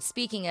 And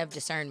speaking of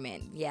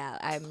discernment, yeah,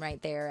 I'm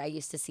right there. I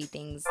used to see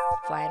things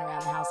flying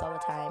around the house all the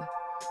time.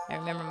 I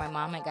remember my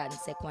mom had gotten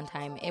sick one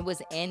time. It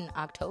was in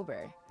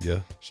October.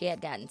 Yeah. She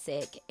had gotten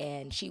sick,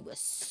 and she was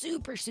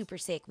super, super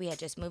sick. We had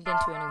just moved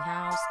into a new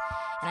house,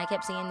 and I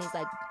kept seeing these,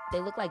 like,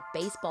 they looked like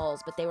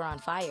baseballs, but they were on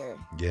fire.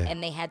 Yeah.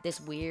 And they had this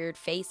weird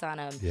face on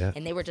them. Yeah.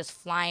 And they were just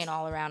flying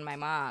all around my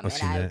mom. I've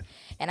seen that.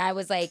 And I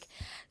was like,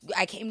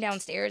 I came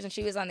downstairs, and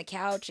she was on the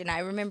couch, and I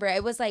remember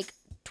it was like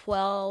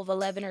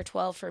 11 or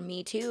 12 for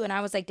me too. And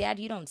I was like, Dad,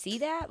 you don't see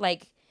that?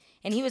 Like,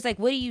 and he was like,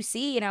 what do you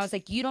see? And I was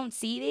like, you don't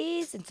see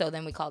these? And so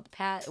then we called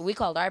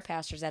our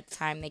pastors at the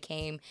time. They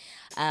came,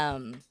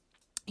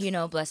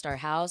 blessed our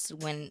house,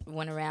 went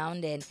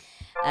around and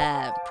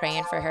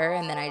praying for her.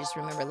 And then I just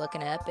remember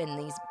looking up, and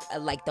these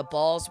like the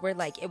balls were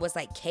like, it was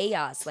like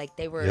chaos. Like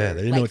they were, they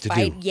didn't like, know what to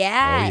do.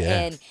 Yeah. Oh,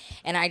 yeah.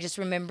 And I just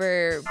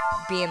remember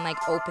being like,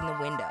 open the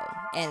window.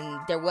 And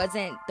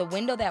the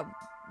window that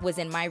was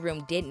in my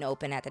room didn't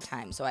open at the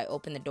time. So I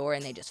opened the door,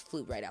 and they just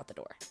flew right out the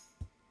door.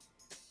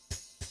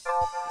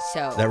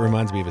 So that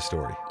reminds me of a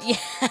story. Yeah.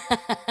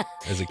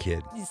 As a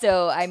kid.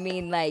 So I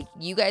mean, like,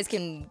 you guys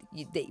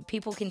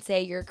people can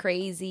say you're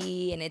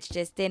crazy and it's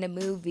just in a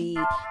movie,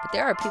 but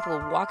there are people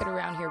walking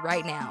around here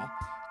right now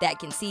that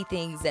can see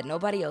things that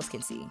nobody else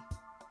can see,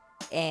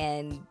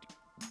 and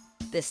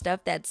the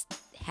stuff that's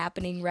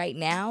happening right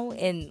now,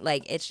 and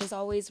like, it's just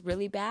always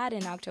really bad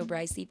in October.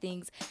 I see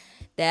things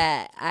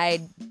that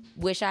I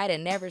wish I'd have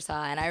never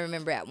saw. And I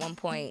remember at one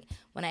point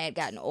when I had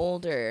gotten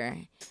older,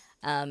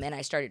 and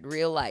I started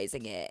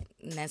realizing it,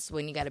 and that's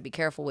when you got to be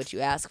careful what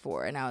you ask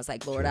for. And I was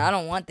like, Lord, I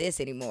don't want this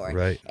anymore.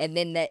 Right. And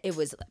then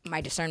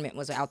my discernment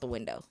was out the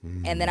window.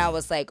 And then I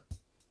was like,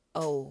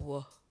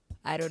 oh,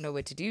 I don't know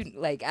what to do.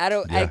 Like,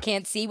 I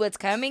can't see what's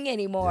coming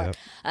anymore. Yep.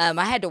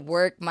 I had to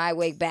work my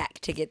way back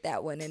to get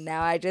that one. And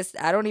now I'm just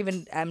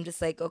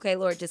like, okay,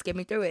 Lord, just get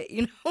me through it.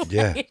 You know,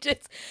 yeah.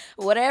 Just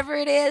whatever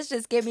it is,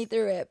 just get me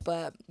through it.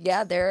 But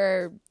yeah,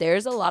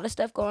 there's a lot of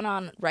stuff going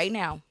on right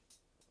now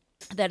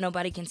that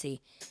nobody can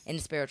see in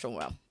the spiritual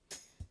realm.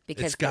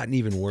 Because it's gotten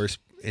even worse.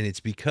 And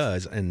it's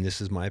because, and this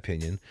is my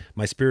opinion,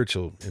 my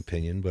spiritual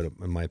opinion, but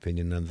in my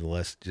opinion,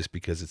 nonetheless, just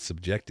because it's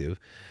subjective,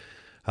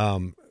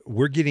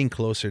 we're getting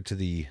closer to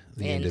the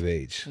end of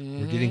age.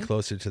 We're getting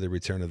closer to the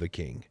return of the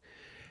King.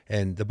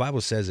 And the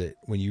Bible says it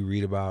when you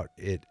read about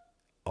it,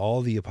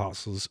 all the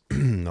apostles,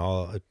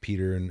 all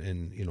Peter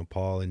and you know,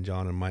 Paul and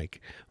John and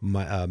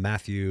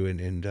Matthew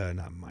and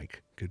not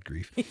Mike, good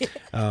grief.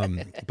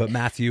 But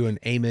Matthew and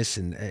Amos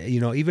and, you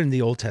know, even in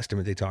the Old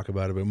Testament, they talk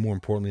about it, but more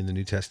importantly in the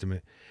New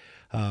Testament,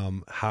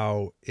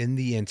 how in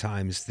the end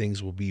times,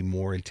 things will be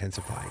more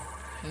intensified.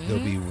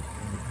 There'll be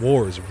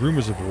wars,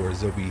 rumors of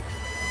wars. There'll be a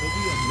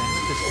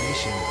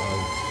manifestation of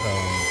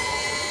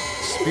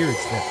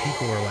spirits that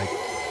people are like,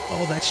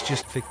 oh, that's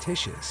just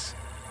fictitious.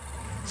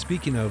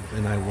 Speaking of,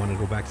 and I want to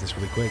go back to this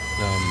really quick,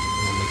 and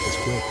I'll make this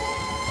quick.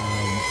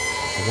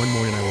 One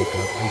morning I woke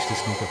up. I used to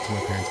sneak up to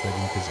my parents'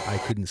 bedroom because I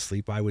couldn't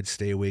sleep. I would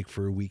stay awake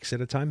for weeks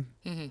at a time.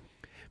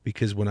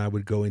 Because when I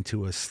would go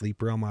into a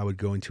sleep realm, I would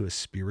go into a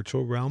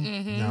spiritual realm.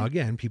 Now,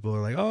 again, people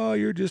are like, oh,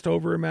 you're just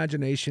over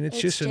imagination.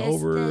 It's just an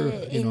over,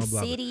 you know, blah,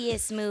 blah.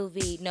 Insidious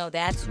movie. No,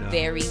 that's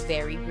very,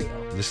 very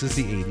real. This is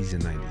the 80s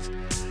and 90s.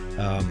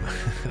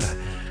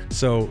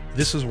 So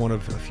this was one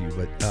of a few,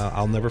 but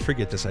I'll never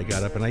forget this. I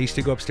got up and I used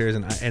to go upstairs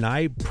and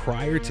I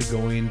prior to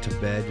going to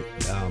bed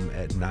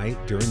at night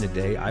during the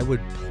day, I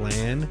would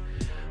plan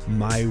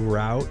my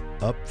route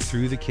up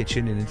through the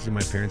kitchen and into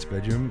my parents'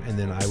 bedroom, and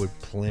then I would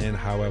plan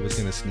how I was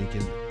going to sneak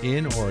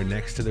in or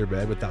next to their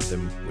bed without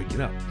them waking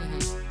up.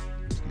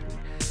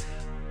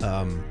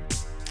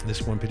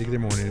 This one particular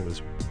morning, it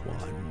was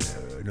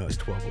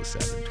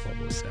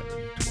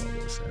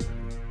 12:07.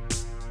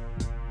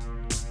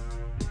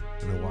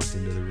 And I walked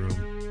into the room,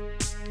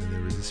 and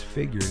there was this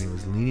figure, and he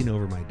was leaning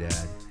over my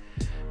dad.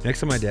 Next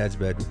to my dad's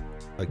bed,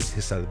 like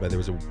his side of the bed, there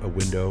was a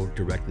window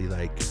directly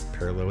like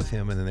parallel with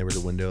him, and then there was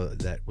a window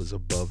that was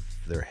above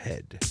their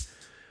head.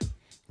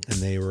 And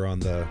they were on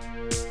the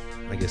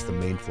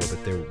main floor,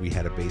 but we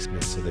had a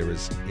basement, so there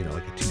was, you know,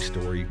 like a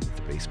 2-story with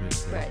the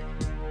basement. Right.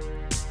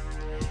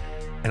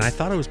 And I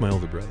thought it was my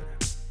older brother.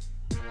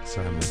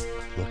 So I'm like,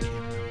 looking,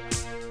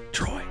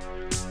 Troy,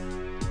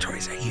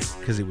 is that you?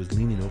 Because it was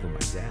leaning over my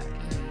dad.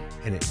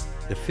 And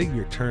the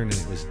figure turned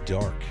and it was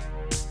dark.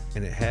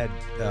 And it had,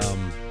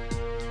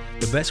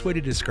 the best way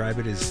to describe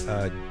it is,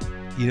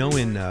 you know,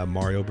 in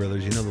Mario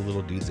Brothers, you know, the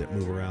little dudes that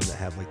move around that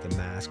have like the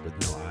mask with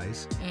no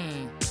eyes.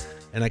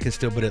 And I can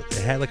still, but it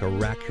had like a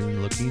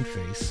raccoon looking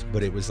face,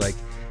 but it was like,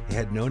 it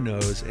had no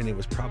nose, and it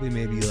was probably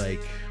maybe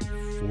like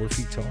 4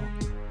 feet tall.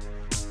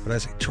 But I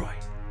was like, Troy,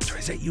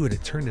 is that you? And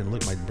it turned and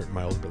looked,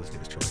 my older brother's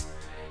name is Troy.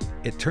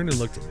 It turned and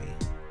looked at me,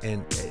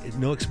 and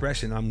no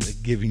expression. I'm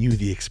giving you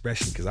the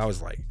expression because I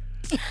was like,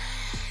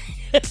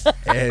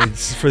 and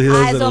it's for those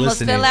eyes that are almost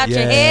listening. fell out your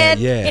head.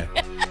 Yeah.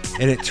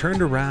 And it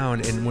turned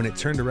around, and when it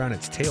turned around,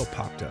 its tail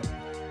popped up.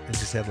 It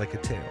just had like a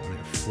tail, and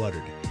it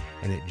fluttered,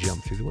 and it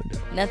jumped through the window.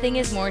 Nothing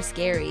is more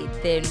scary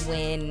than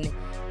when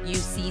you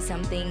see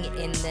something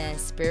in the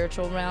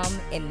spiritual realm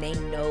and they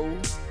know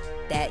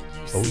that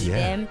you see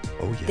them.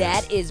 Oh, yeah.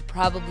 That is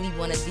probably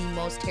one of the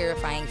most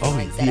terrifying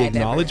feelings that I've ever. The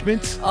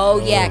acknowledgement?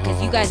 Oh, yeah,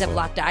 because you guys have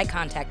locked eye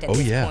contact at this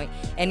point. Yeah.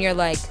 And you're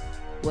like,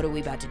 what are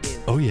we about to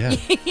do? Oh, yeah.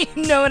 You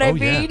know what I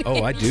mean? Yeah.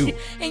 Oh, I do.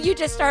 And you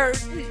just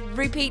start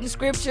repeating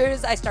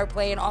scriptures. I start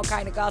playing all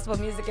kind of gospel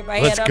music in my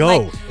head. Let's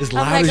go. As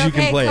loud as you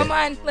can play it. Come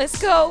on,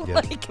 let's go.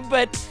 Yeah.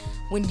 But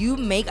when you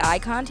make eye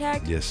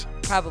contact, yes,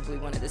 probably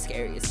one of the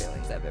scariest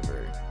feelings I've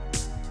ever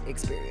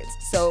experienced.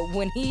 So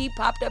when he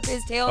popped up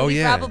his tail,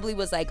 he probably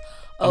was like,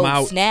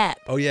 oh, snap.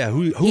 Oh, yeah.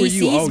 Who are you? He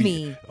sees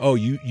me. Oh,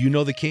 you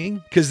know the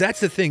king? Because that's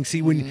the thing.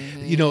 See, when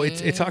you know,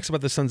 it talks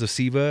about the sons of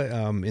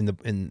Siva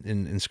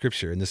in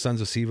scripture, and the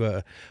sons of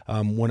Siva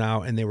went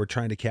out and they were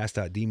trying to cast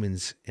out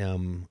demons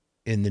in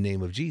the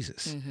name of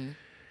Jesus.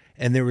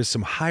 And there was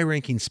some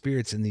high-ranking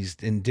spirits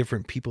in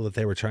different people that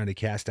they were trying to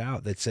cast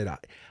out that said,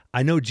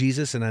 I know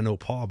Jesus and I know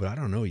Paul, but I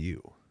don't know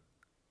you.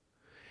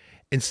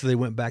 And so they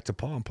went back to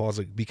Paul, and Paul's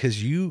like,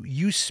 because you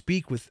don't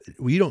speak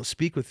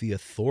with the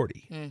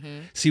authority.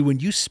 See, when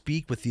you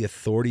speak with the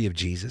authority of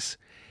Jesus,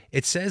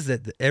 it says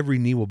that every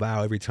knee will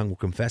bow, every tongue will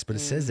confess, but it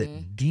says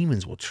that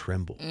demons will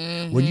tremble.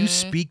 When you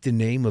speak the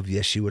name of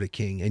Yeshua the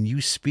King, and you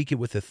speak it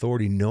with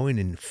authority, knowing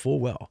in full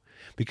well,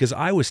 because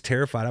I was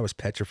terrified, I was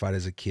petrified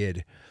as a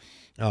kid.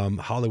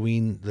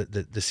 Halloween,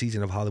 the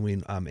season of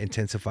Halloween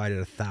intensified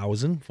at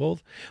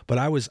 1,000-fold, but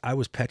I was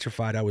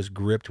petrified. I was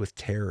gripped with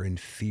terror and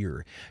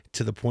fear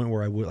to the point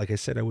where I would, like I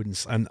said,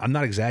 I'm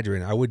not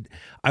exaggerating.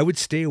 I would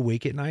stay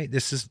awake at night.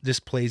 This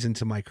plays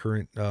into my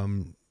current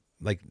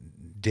like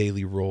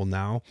daily role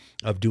now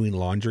of doing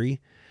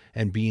laundry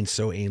and being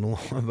so anal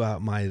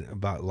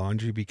about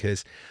laundry,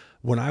 because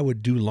when I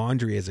would do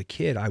laundry as a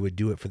kid, I would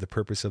do it for the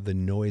purpose of the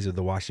noise of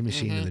the washing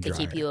machine and the dryer. To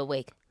keep you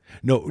awake.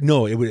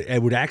 No,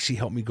 it would actually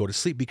help me go to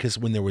sleep, because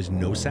when there was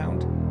no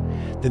sound,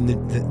 then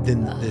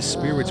the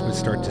spirits would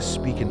start to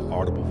speak in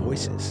audible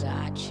voices.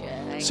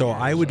 Gotcha. So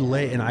I would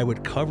lay and I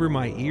would cover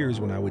my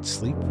ears when I would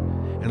sleep,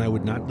 and I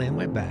would not lay on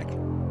my back.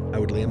 I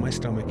would lay on my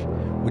stomach,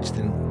 which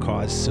then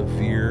caused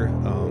severe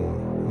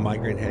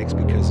migraine headaches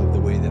because of the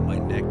way that my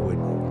neck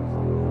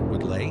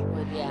would lay.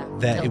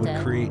 That it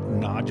would create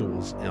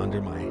nodules under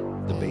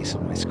the base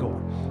of my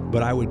skull.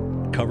 But I would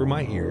cover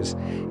my ears,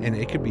 and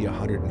it could be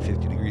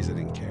 150 degrees. I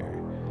didn't care.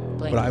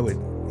 Blankets.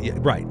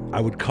 But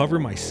I would cover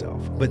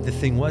myself. But the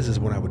thing is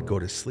when I would go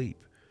to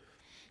sleep,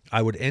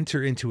 I would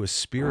enter into a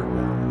spirit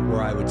realm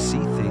where I would see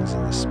things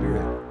in the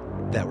spirit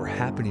that were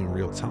happening in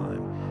real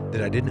time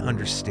that I didn't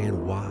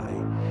understand why.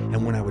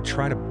 And when I would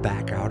try to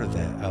back out of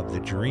the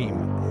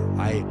dream,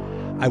 I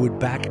would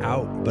back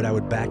out, but I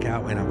would back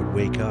out and I would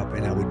wake up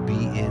and I would be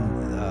in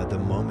the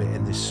moment,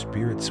 and the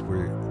spirits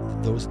were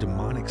those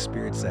demonic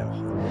spirits that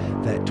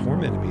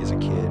tormented me as a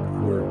kid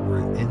were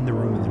in the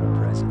room and they were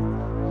present.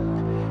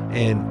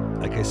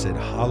 And like I said,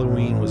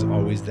 Halloween was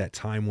always that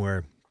time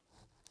where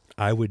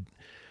I would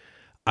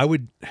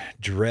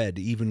dread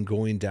even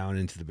going down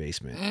into the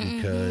basement,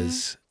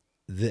 because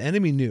the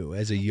enemy knew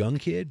as a young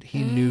kid,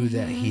 he knew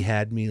that he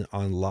had me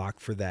on lock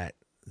for that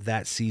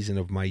season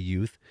of my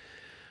youth.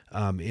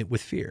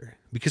 With fear,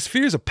 because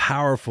fear is a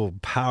powerful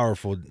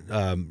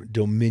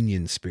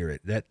dominion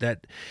spirit.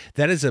 That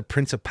is a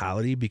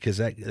principality, because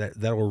that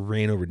will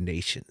reign over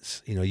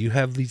nations. You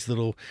have these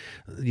little,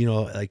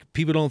 like,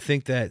 people don't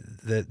think that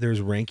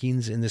there's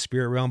rankings in the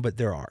spirit realm, but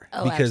there are.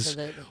 Because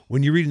absolutely.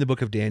 When you read in the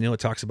book of Daniel, it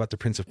talks about the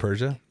Prince of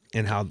Persia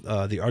and how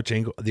the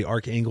archangel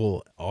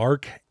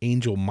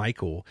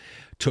Michael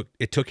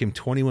took him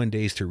 21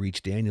 days to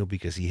reach Daniel,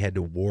 because he had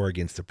to war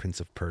against the Prince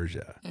of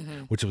Persia,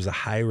 which was a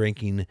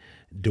high-ranking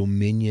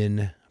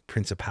dominion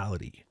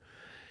principality.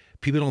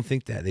 People don't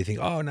think that. They think,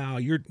 oh, no,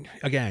 you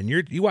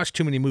watch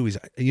too many movies.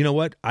 You know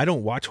what? I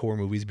don't watch horror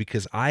movies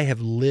because I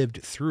have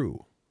lived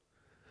through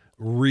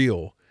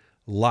real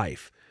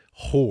life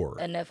horror.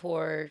 Enough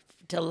horror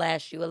to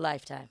last you a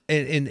lifetime.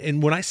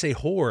 And when I say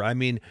horror, I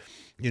mean,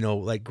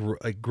 like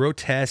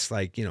grotesque,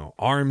 like,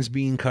 arms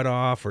being cut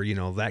off, or,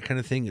 that kind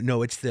of thing.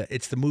 No, it's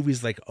the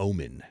movies like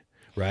Omen,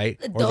 right?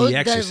 Or The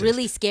Exorcist. The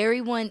really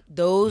scary one,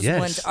 those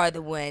ones are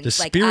the ones. The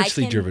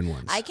spiritually driven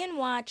ones. I can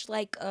watch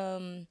like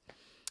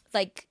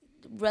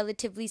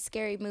relatively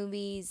scary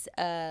movies,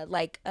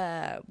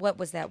 what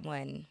was that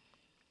one?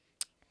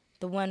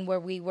 The one where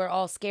we were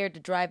all scared to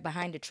drive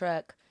behind a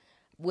truck.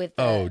 With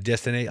Final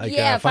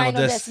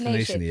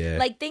Destination, yeah,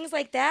 like things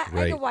like that.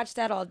 Right. I could watch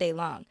that all day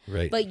long.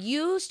 Right. But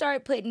you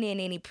start putting in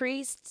any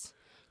priests,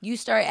 you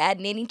start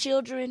adding any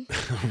children,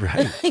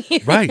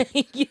 right.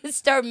 You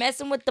start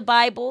messing with the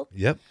Bible.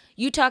 Yep.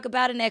 You talk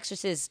about an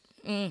exorcist.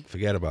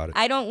 Forget about it.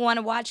 I don't want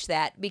to watch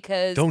that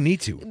because don't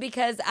need to,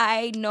 because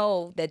I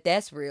know that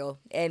that's real.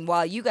 And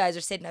while you guys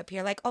are sitting up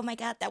here like, oh my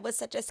God, that was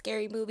such a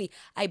scary movie,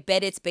 I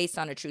bet it's based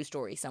on a true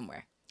story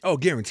somewhere. Oh,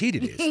 guaranteed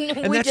it is.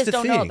 And we that's just the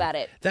don't thing. know about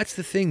it. That's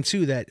the thing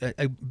too. That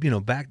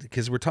back,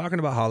 because we're talking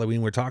about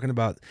Halloween, we're talking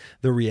about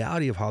the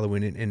reality of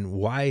Halloween and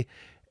why.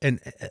 And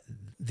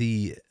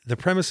the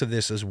premise of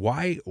this is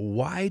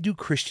why do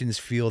Christians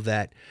feel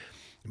that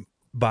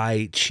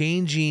by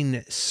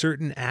changing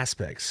certain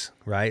aspects,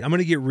 right? I'm going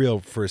to get real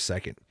for a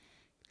second.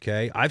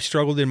 Okay, I've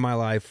struggled in my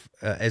life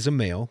as a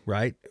male,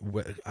 right?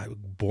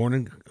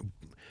 Born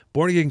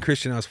again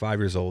Christian, I was 5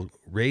 years old,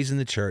 raised in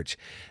the church.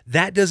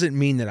 That doesn't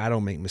mean that I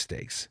don't make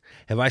mistakes.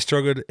 Have I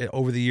struggled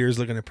over the years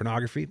looking at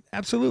pornography?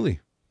 Absolutely.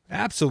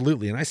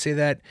 Absolutely. And I say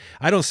that,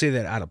 I don't say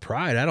that out of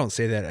pride. I don't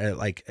say that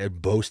like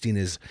boasting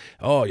is,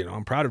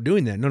 I'm proud of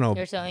doing that. No.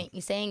 You're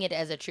saying it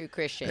as a true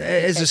Christian.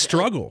 As a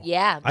struggle.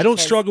 Yeah. I don't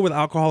struggle with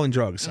alcohol and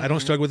drugs. I don't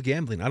struggle with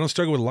gambling. I don't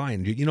struggle with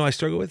lying.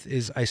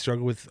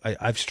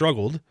 I've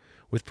struggled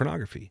with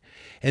pornography.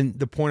 And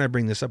the point I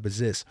bring this up is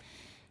this.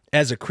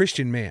 As a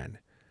Christian man,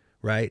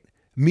 right?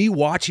 Me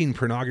watching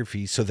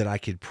pornography so that I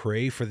could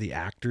pray for the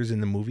actors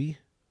in the movie?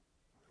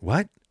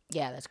 What?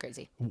 Yeah, that's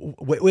crazy.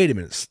 Wait a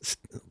minute.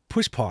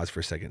 push pause for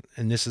a second.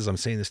 And I'm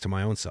saying this to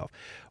my own self.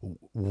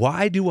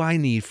 Why do I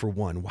need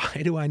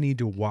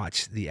to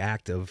watch the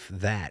act of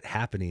that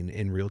happening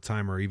in real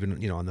time, or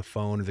even, on the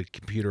phone or the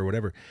computer or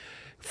whatever,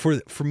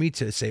 for me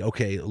to say,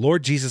 okay,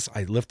 Lord Jesus,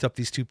 I lift up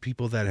these two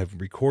people that have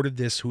recorded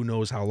this, who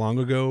knows how long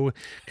ago,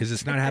 because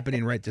it's not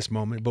happening right this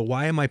moment. But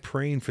why am I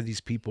praying for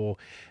these people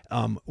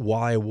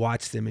while I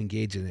watch them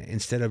engage in it,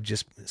 instead of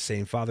just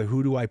saying, Father,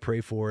 who do I pray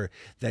for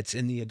that's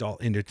in the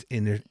adult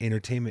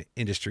entertainment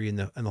industry, and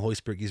the Holy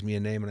Spirit gives me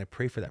a name and I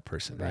pray for that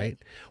person, right?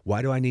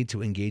 Why do I need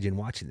to engage in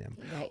watching them?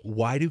 Right.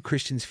 Why do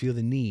Christians feel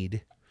the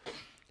need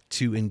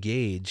to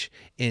engage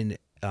in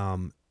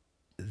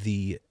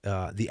the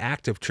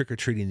act of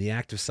trick-or-treating, the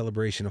act of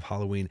celebration of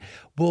Halloween?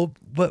 Well,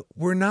 but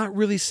we're not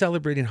really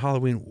celebrating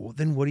Halloween. Well,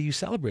 then what are you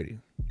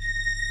celebrating?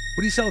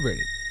 What are you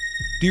celebrating?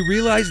 Do you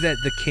realize that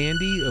the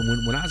candy,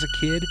 when I was a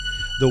kid,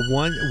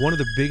 one of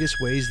the biggest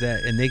ways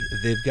that, and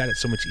they've got it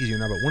so much easier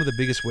now, but one of the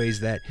biggest ways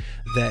that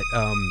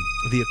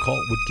the occult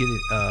would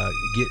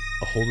get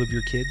a hold of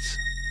your kids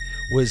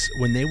was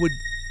when they would,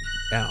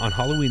 on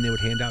Halloween, they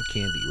would hand out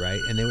candy, right?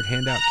 And they would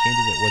hand out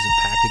candy that wasn't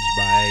packaged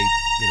by,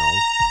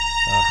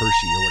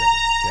 Hershey or whatever,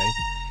 okay?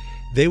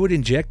 They would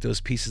inject those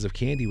pieces of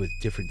candy with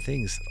different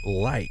things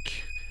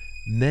like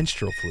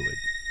menstrual fluid,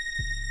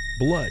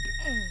 blood,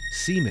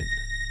 semen,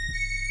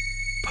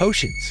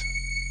 potions.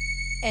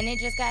 And it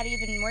just got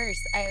even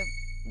worse.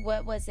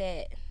 What was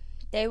it?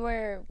 It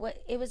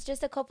was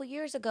just a couple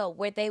years ago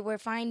where they were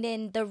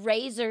finding the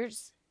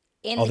razors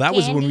in the that candy.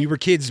 Was when we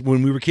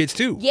were kids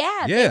too.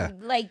 Yeah.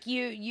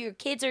 Your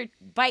kids are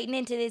biting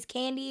into this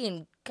candy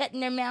and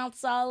cutting their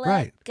mouths all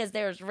up because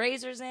there's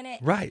razors in it.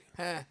 Right.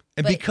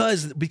 And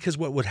because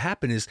what would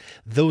happen is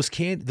those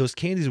candies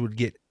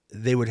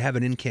they would have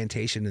an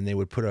incantation, and they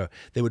would put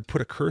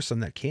a curse on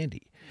that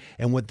candy.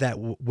 And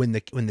when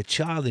the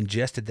child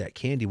ingested that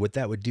candy, what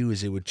that would do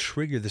is it would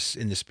trigger this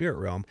in the spirit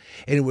realm,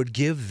 and it would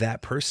give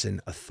that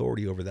person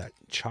authority over that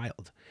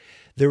child.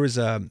 There is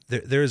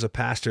a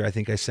pastor, I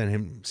think I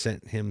sent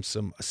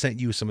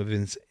you some of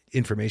his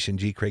information,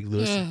 G. Craig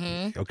Lewis.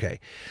 Mm-hmm. Okay.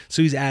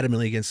 So he's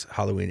adamantly against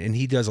Halloween, and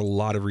he does a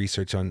lot of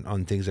research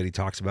on things that he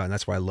talks about, and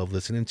that's why I love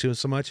listening to him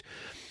so much.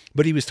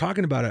 But he was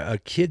talking about a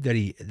kid that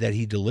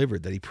he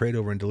delivered, that he prayed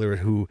over and delivered,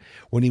 who,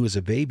 when he was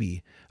a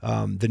baby,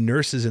 the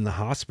nurses in the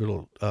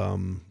hospital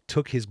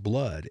took his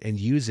blood and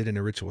used it in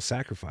a ritual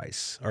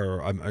sacrifice,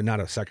 or not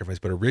a sacrifice,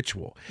 but a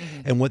ritual.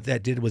 Mm-hmm. And what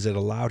that did was it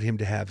allowed him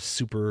to have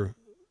super,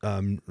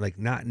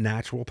 not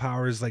natural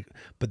powers,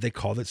 but they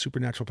called it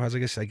supernatural powers. I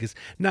guess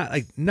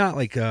not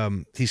like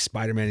he's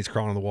Spider-Man, he's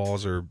crawling on the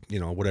walls, or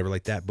whatever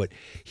like that. But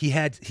he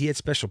had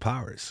special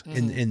powers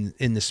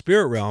in the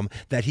spirit realm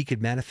that he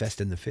could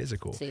manifest in the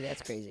physical. See,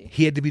 that's crazy.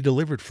 He had to be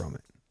delivered from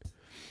it.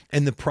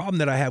 And the problem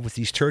that I have with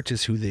these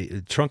churches who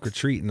they trunk or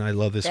treat, and I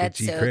love this that's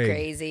with G. so Craig,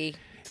 crazy,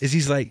 is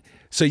he's like,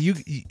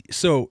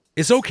 so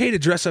it's okay to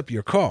dress up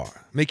your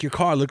car, make your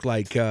car look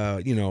like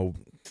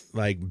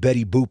like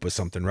Betty Boop or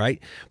something,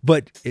 right?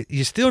 But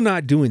you're still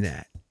not doing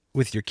that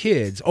with your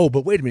kids. Oh,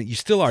 but wait a minute, you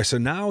still are. So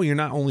now you're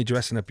not only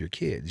dressing up your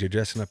kids, you're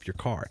dressing up your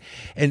car.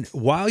 And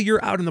while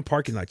you're out in the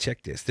parking lot,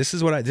 check this. This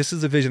is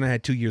the vision I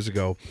had 2 years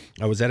ago.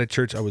 I was at a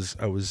church. I was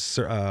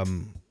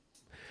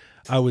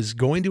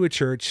going to a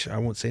church. I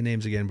won't say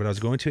names again, but I was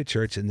going to a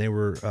church, and they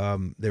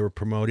were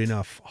promoting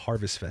a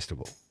harvest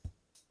festival.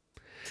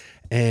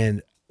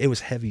 And it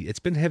was heavy. It's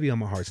been heavy on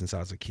my heart since I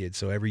was a kid.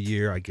 So every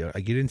year I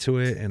get into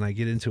it, and I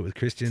get into it with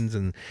Christians,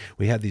 and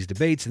we have these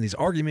debates and these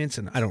arguments.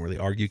 And I don't really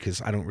argue because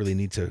I don't really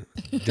need to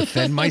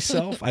defend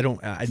myself. I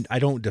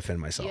don't defend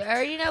myself. You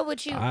already know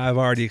I've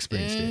already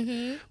experienced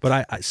it.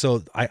 But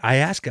I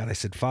asked God. I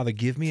said, Father,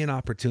 give me an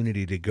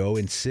opportunity to go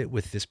and sit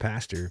with this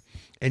pastor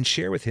and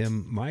share with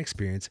him my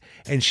experience,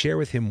 and share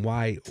with him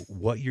why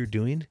what you're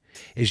doing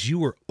is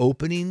you are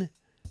opening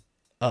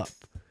up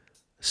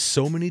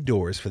so many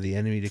doors for the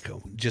enemy to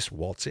go just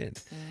waltz in.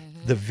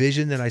 Mm-hmm. The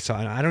vision that I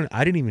saw, and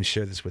I didn't even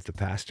share this with the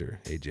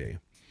pastor, AJ,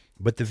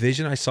 but the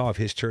vision I saw of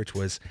his church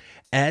was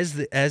as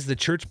the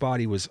church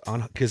body was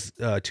on, because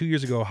 2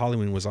 years ago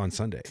Halloween was on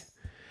Sunday,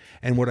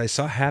 and what I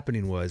saw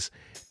happening was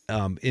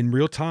in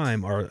real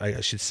time, or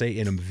I should say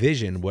in a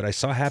vision, what I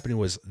saw happening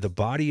was the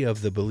body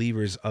of the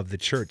believers of the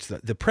church.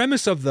 The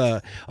premise of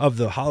the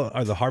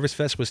Harvest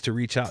Fest was to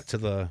reach out to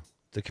the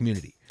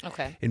community.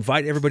 Okay.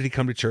 Invite everybody to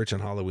come to church on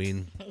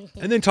Halloween,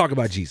 and then talk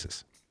about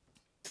Jesus.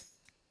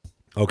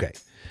 Okay.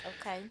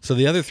 So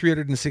the other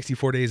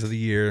 364 days of the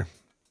year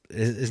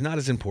is not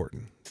as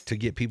important to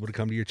get people to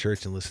come to your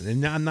church and listen.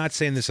 And I'm not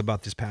saying this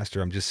about this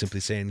pastor. I'm just simply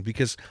saying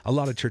because a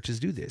lot of churches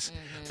do this.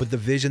 Mm-hmm. But the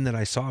vision that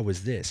I saw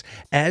was this.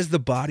 As the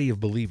body of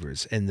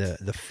believers and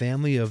the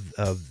family of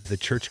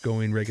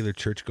the regular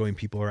church-going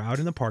people are out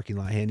in the parking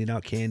lot handing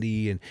out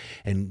candy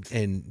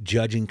and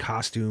judging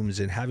costumes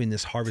and having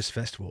this harvest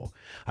festival,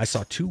 I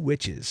saw two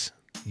witches,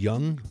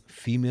 young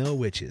female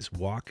witches,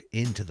 walk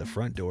into the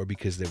front door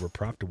because they were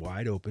propped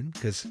wide open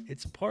because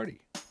it's a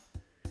party.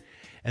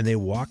 And they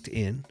walked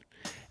in,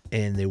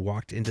 and they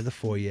walked into the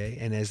foyer,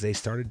 and as they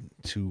started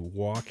to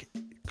walk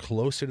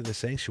closer to the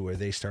sanctuary,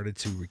 they started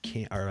to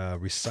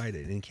recite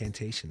an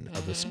incantation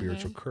of a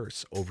spiritual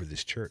curse over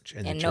this church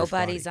and the church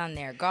nobody's body. on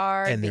their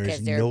guard And there's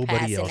because they're nobody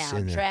passing else in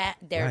out there.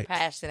 they're Right.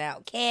 passing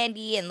out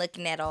candy and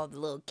looking at all the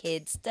little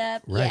kids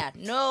stuff. Right. Yeah,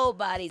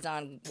 nobody's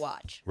on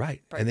watch.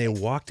 Right. Perfect. And they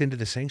walked into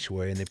the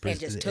sanctuary and they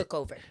just took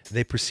over.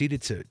 They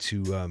proceeded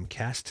to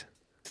cast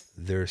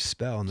their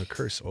spell and the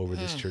curse over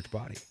this church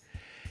body.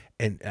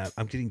 And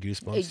I'm getting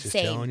goosebumps just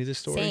telling you this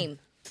story. Same.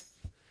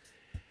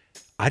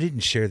 I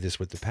didn't share this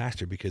with the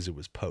pastor because it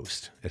was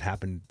post. It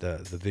happened. The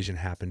vision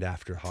happened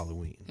after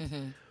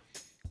Halloween.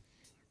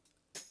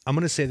 I'm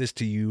going to say this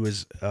to you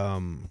as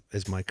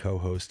my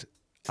co-host.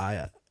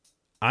 I'm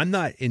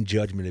not in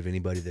judgment of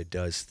anybody that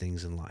does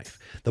things in life.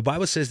 The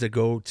Bible says to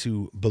go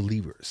to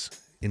believers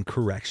in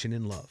correction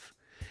and love.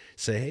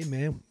 Say, hey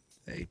man,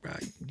 hey bro,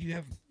 you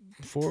have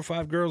 4 or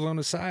 5 girls on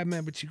the side,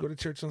 man, but you go to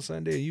church on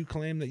Sunday and you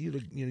claim that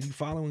you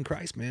following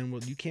Christ, man.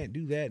 Well, you can't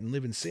do that and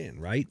live in sin,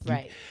 right?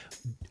 Right.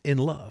 In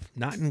love,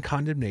 not in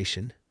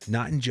condemnation,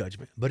 not in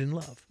judgment, but in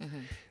love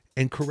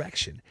and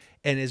correction.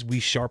 And as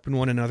we sharpen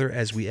one another,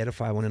 as we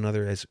edify one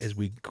another, as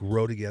we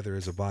grow together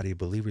as a body of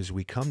believers,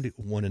 we come to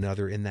one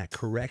another in that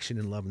correction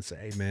and love and say,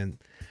 hey man,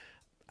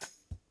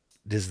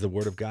 does the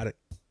word of God,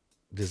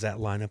 does that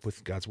line up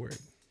with God's word?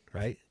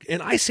 Right?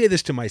 And I say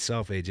this to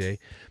myself, AJ,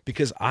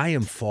 because I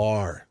am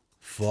far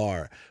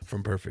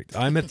from perfect.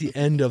 I'm at the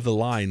end of the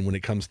line when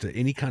it comes to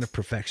any kind of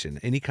perfection,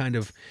 any kind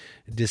of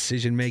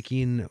decision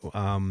making.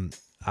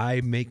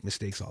 I make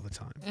mistakes all the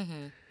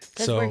time.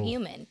 Because we're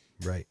human.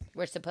 Right.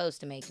 We're supposed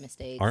to make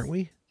mistakes. Aren't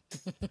we?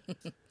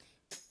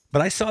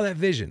 But I saw that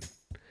vision.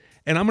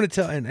 And I'm going to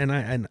tell,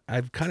 and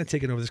I've kind of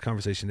taken over this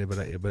conversation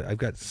today, but I've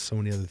got so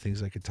many other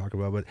things I could talk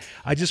about. But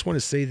I just want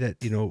to say that,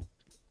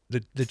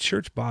 the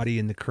church body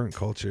in the current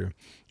culture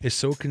is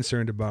so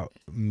concerned about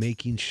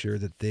making sure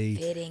that they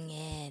fitting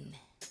in.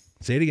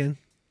 Say it again.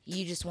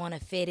 You just want to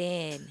fit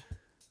in.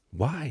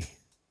 Why?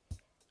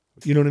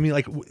 You know what I mean?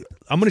 Like,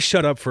 I'm going to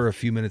shut up for a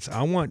few minutes.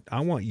 I want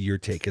your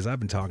take because I've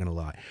been talking a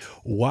lot.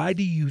 Why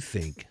do you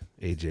think,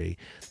 AJ,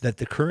 that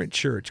the current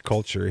church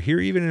culture here,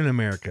 even in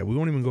America, we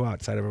won't even go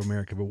outside of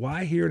America, but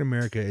why here in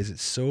America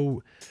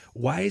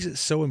why is it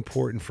so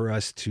important for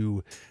us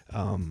to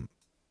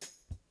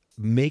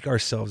make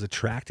ourselves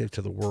attractive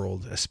to the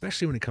world,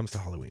 especially when it comes to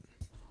Halloween?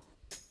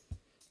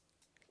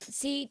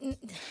 See,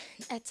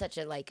 that's such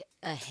a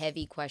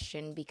heavy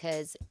question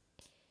because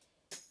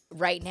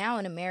right now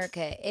in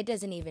America, it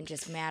doesn't even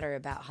just matter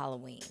about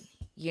Halloween.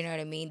 You know what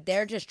I mean?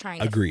 They're just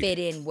trying to fit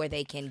in where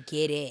they can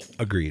get in.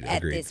 Agreed.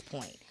 At this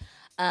point.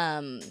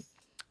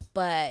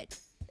 But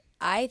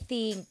I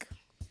think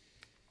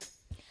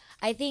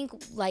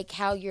like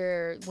how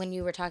when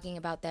you were talking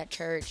about that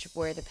church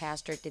where the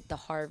pastor did the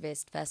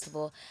harvest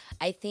festival,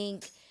 I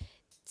think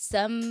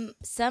some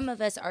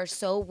of us are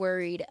so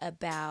worried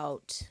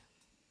about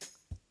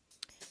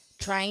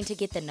trying to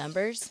get the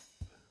numbers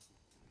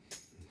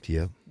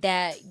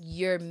that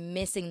you're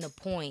missing the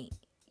point,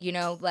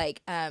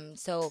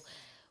 so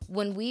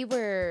when we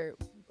were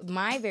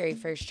my very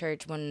first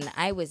church when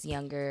I was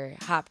younger,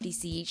 Hop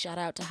DC, shout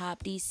out to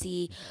Hop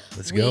DC.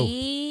 Let's go.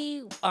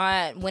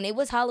 When it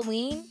was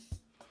Halloween,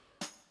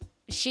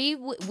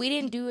 we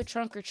didn't do a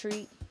trunk or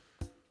treat.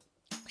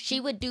 She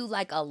would do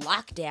like a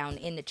lockdown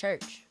in the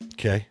church.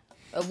 Okay.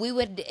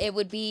 It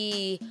would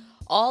be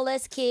all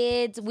us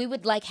kids. We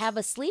would have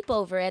a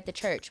sleepover at the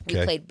church. We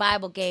played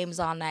Bible games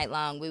all night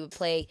long. We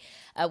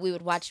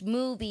would watch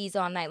movies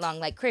all night long,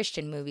 like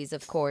Christian movies,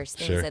 of course,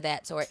 things of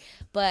that sort.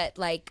 But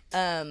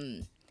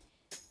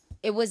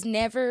it was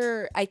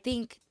never, I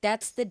think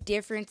that's the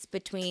difference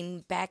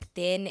between back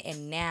then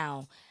and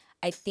now.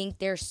 I think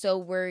they're so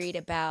worried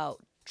about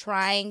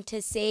trying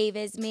to save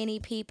as many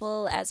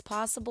people as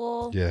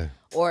possible,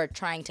 or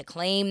trying to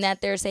claim that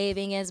they're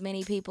saving as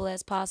many people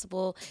as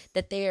possible,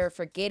 that they are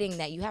forgetting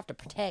that you have to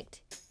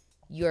protect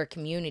your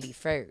community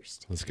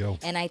first. Let's go.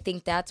 And I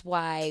think that's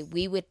why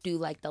we would do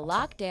the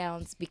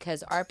lockdowns,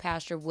 because our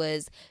pastor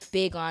was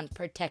big on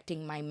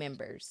protecting my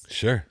members.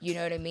 Sure. You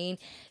know what I mean?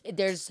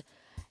 There's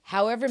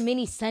however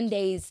many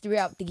Sundays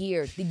throughout the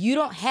year. We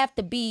don't have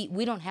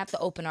to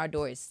open our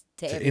doors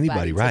to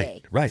everybody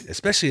today. Right.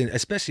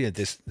 Especially at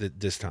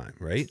this time,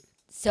 right?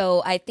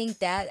 So I think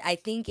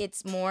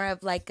it's more of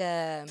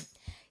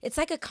it's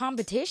like a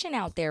competition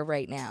out there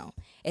right now.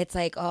 It's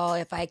like, oh,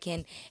 if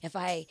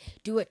I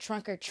do a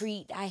trunk or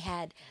treat, I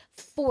had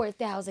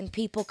 4,000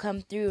 people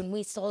come through and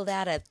we sold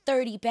out of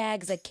 30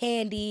 bags of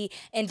candy.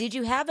 And did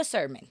you have a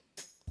sermon?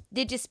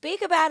 Did you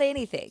speak about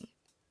anything?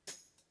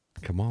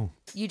 Come on.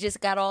 You just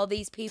got all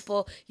these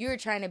people. You were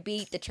trying to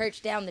beat the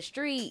church down the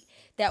street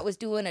that was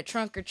doing a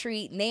trunk or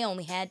treat, and they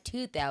only had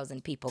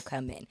 2,000 people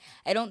come in.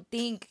 I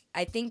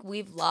think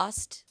we've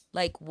lost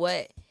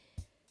what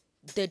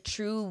the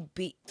true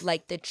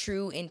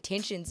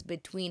intentions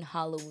between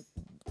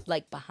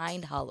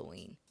behind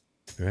Halloween.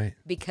 Right.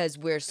 Because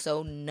we're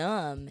so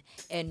numb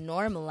and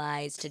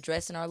normalized to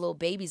dressing our little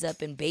babies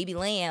up in baby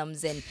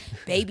lambs and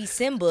baby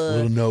Simba.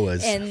 Little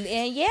Noahs.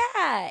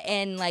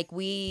 And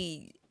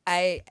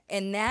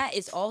And that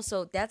is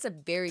also, that's a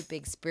very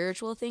big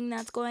spiritual thing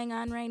that's going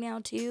on right now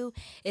too.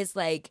 It's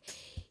like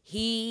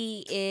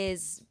he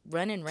is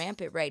running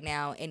rampant right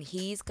now, and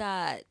he's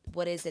got,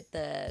 what is it,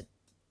 the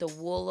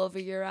wool over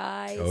your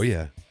eyes. Oh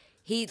yeah.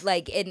 He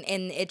like, and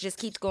it just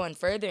keeps going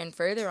further and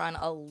further on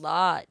a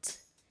lot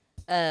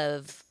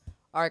of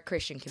our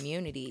Christian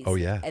communities. Oh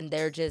yeah. And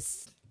they're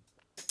just,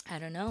 I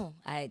don't know.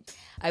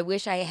 I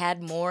wish I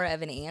had more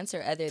of an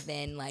answer other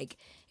than like,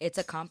 it's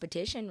a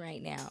competition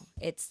right now.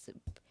 It's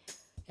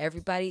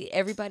everybody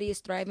is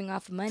thriving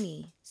off of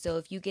money. So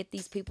if you get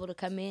these people to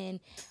come in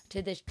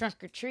to this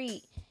trunk or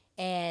treat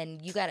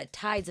and you got a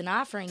tithes and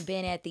offering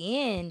bin at the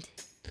end.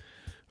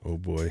 Oh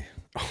boy.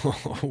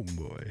 Oh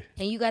boy.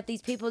 And you got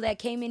these people that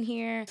came in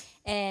here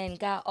and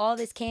got all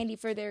this candy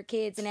for their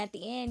kids, and at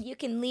the end you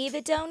can leave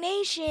a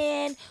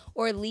donation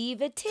or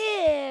leave a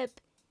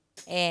tip,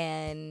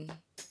 and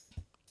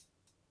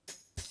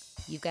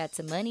you got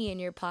some money in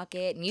your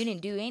pocket and you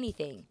didn't do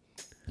anything.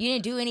 You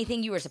didn't do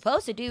anything you were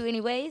supposed to do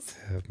anyways.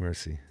 Have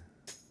mercy.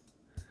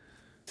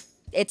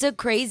 It's a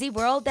crazy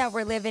world that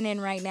we're living in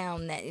right now,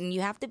 and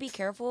you have to be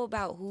careful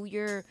about who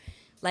your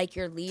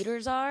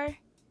leaders are,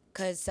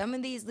 because some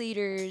of these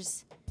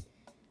leaders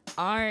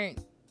aren't,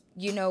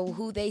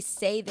 who they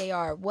say they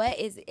are.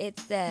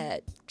 It's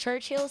the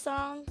Churchill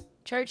song?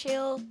 Church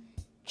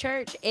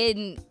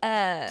in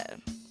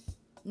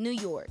New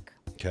York.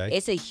 Okay.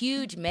 It's a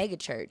huge mega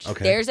church.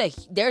 Okay.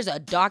 There's a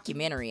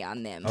documentary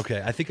on them.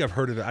 Okay, I think I've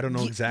heard of it. I don't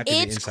know exactly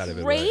the inside of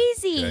it. It's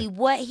crazy okay.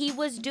 what he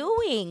was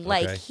doing.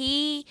 Like Okay.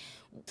 he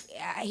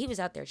was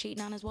out there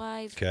cheating on his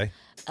wife. Okay.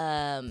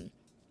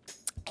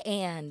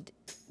 And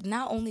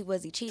not only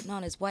was he cheating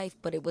on his wife,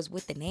 but it was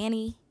with the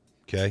nanny.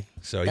 Okay.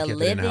 So he kept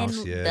it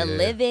in-house. Yeah,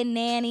 live-in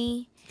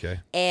nanny. Okay.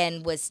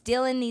 And was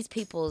stealing these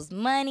people's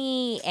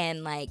money,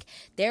 and like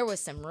there was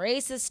some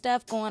racist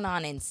stuff going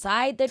on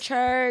inside the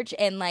church,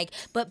 and like,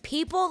 but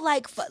people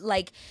like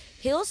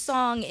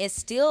Hillsong is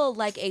still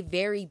like a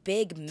very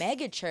big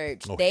mega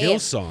church. Oh,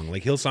 Hillsong,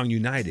 like Hillsong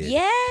United.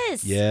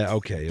 Yes. Yeah.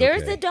 Okay.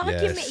 There's okay. a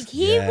document. Yes,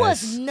 He yes.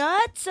 was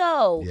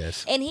nutso.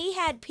 Yes. And he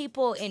had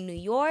people in New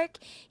York.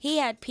 He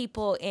had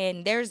people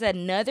in. There's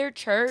another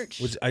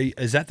church.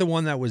 Is that the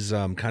one that was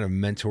kind of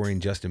mentoring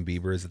Justin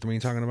Bieber? Is that the one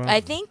you're talking about?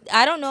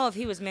 I don't know if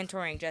he was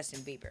mentoring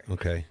Justin Bieber.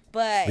 Okay.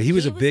 But he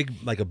was a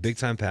big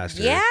time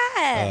pastor. Yeah.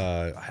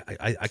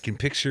 I can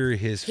picture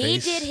his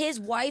face. He did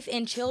his wife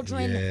and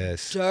children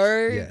Yes.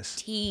 dirty. Yes.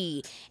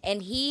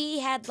 And he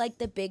had like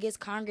the biggest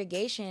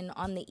congregation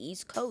on the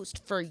East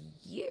Coast for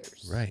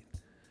years. Right.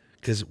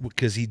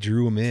 Because he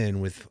drew him in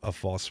with a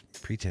false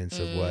pretense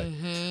of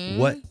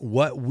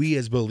what we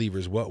as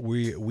believers, what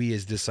we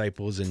as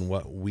disciples, and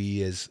what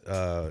we as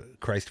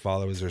Christ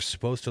followers are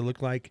supposed to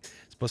look like,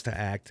 supposed to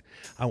act.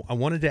 I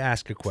wanted to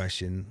ask a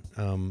question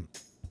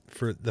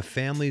for the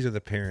families or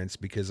the parents,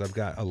 because I've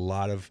got a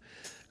lot of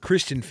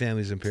Christian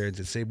families and parents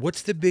that say,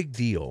 what's the big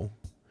deal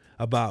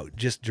about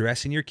just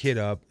dressing your kid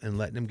up and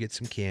letting them get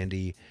some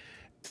candy,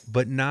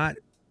 but not...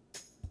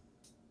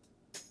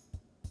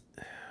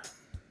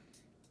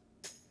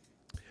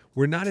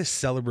 We're not as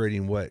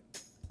celebrating what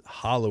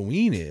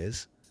Halloween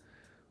is.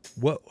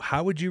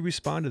 How would you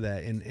respond to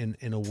that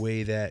in a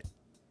way that,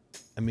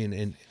 I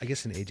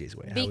guess in AJ's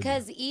way?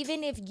 Because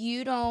even if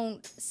you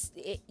don't,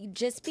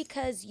 just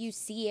because you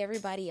see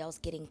everybody else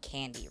getting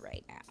candy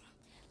right now,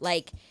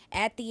 like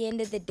at the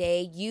end of the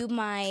day, you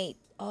might,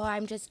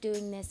 I'm just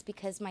doing this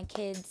because my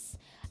kids,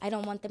 I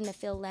don't want them to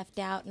feel left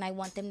out and I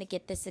want them to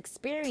get this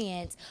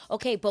experience.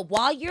 Okay, but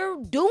while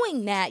you're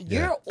doing that,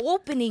 you're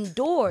opening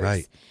doors.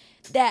 Right.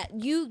 That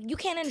you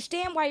can't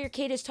understand why your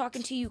kid is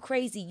talking to you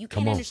crazy. You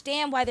can't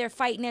understand why they're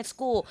fighting at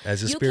school.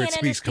 As the Spirit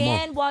speaks, come on. You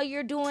can't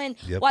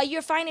understand while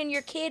you're finding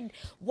your kid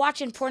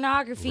watching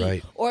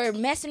pornography or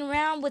messing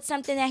around with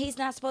something that he's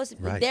not supposed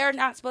to. They're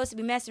not supposed to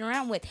be messing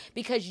around with,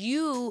 because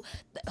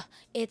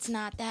it's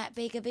not that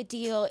big of a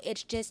deal.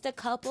 It's just a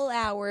couple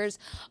hours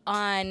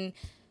on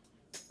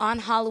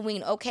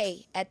Halloween.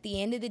 Okay, at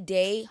the end of the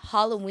day,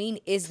 Halloween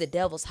is the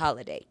devil's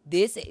holiday.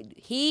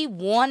 He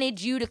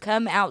wanted you to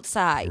come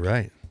outside.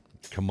 Right.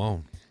 Come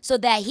on. So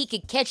that he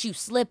could catch you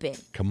slipping.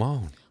 Come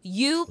on.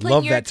 You put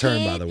Love your that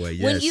term, by the way.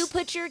 Yes. When you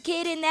put your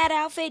kid in that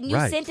outfit and you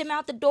sent him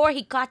out the door,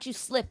 he caught you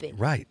slipping.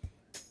 Right.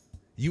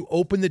 You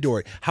open the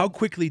door. How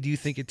quickly do you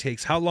think it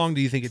takes? How long do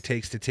you think it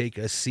takes to take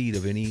a seed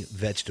of any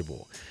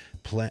vegetable,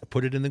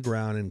 put it in the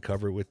ground and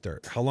cover it with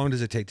dirt? How long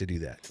does it take to do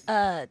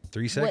that?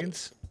 3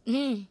 seconds?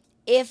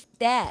 If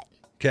that.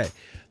 Okay.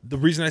 The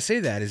reason I say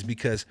that is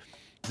because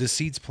the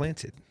seed's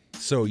planted.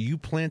 So you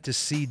plant a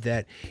seed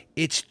that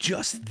it's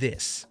just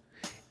this.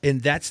 And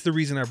that's the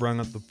reason I brought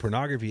up the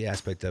pornography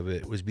aspect of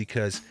it, was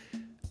because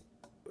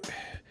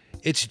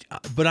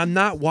but I'm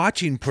not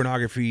watching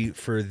pornography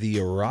for the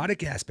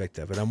erotic aspect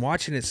of it. I'm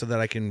watching it so that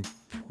I can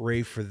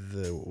pray for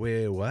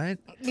what?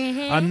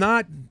 Mm-hmm.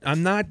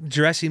 I'm not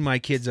dressing my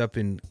kids up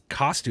in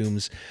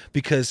costumes,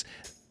 because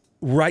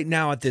right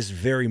now at this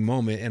very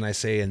moment, and I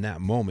say in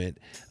that moment,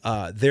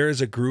 there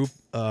is a group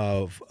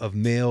of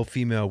male,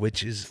 female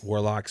witches,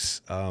 warlocks,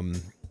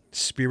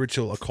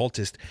 spiritual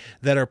occultists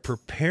that are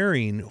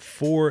preparing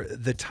for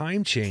the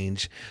time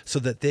change so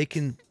that they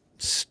can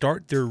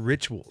start their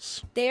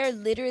rituals. They're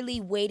literally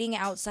waiting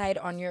outside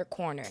on your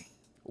corner,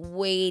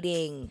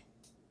 waiting.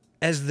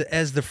 As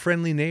the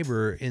friendly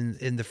neighbor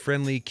in the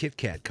friendly Kit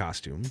Kat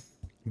costume,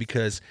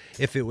 because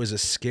if it was a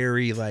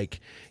scary,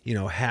 like,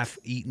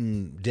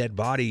 half-eaten dead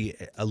body,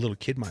 a little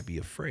kid might be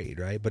afraid,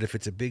 right? But if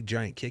it's a big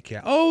giant Kit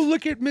Kat, oh,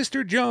 look at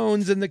Mr.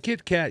 Jones in the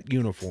Kit Kat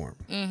uniform.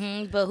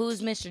 But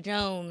who's Mr.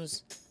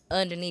 Jones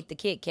underneath the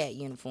Kit Kat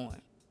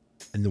uniform?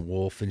 And the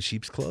wolf in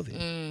sheep's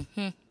clothing.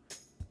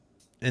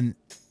 And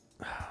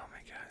oh my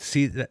God,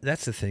 see,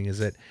 that's the thing, is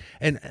that,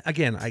 and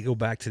again, I go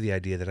back to the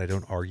idea that I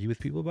don't argue with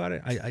people about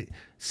it. I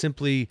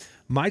simply,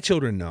 my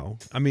children know.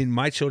 I mean,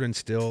 my children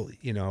still,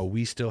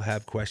 we still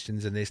have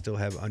questions, and they still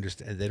have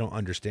they don't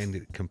understand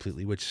it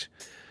completely, which,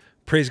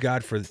 praise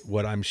God for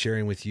what I'm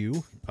sharing with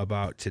you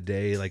about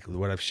today. Like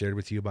what I've shared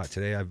with you about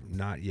today, I've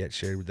not yet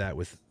shared that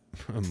with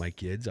my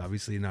kids.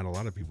 Obviously, not a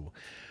lot of people.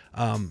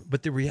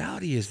 But the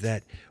reality is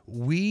that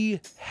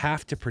we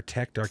have to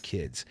protect our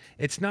kids.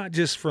 It's not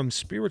just from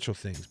spiritual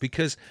things,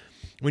 because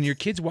when your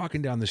kid's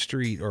walking down the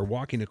street, or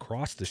walking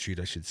across the street,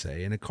 I should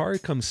say, and a car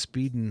comes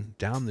speeding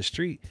down the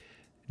street,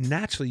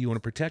 naturally you want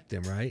to protect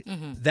them, right?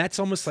 That's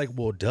almost like,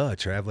 well, duh,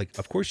 Trav. Like,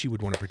 of course you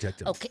would want to protect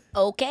them.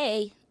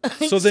 Okay.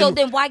 So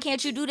then why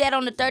can't you do that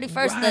on the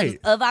 31st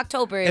of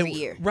October every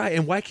year? Right.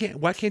 And why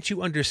can't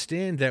you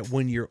understand that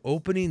when you're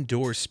opening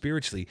doors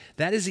spiritually,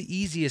 that is the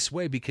easiest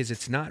way, because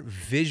it's not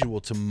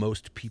visual to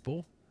most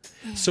people.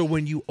 So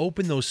when you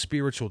open those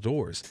spiritual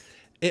doors,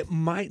 it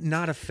might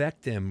not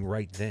affect them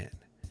right then.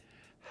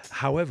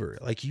 However,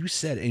 like you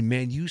said, and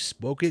man, you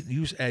spoke it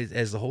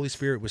as the Holy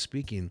Spirit was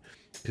speaking,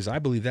 because I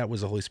believe that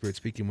was the Holy Spirit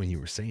speaking when you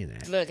were saying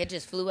that. Look, it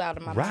just flew out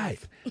of my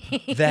mouth.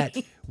 Right. That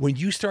when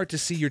you start to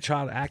see your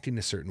child acting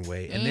a certain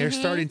way, and they're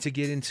starting to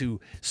get into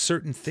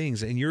certain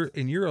things, and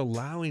you're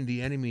allowing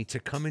the enemy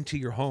to come into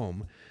your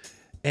home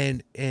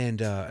and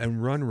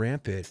run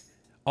rampant,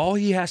 all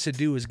he has to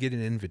do is get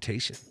an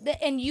invitation.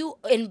 And you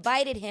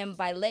invited him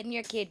by letting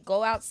your kid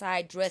go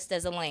outside dressed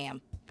as a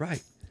lamb.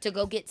 Right. To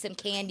go get some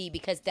candy,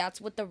 because that's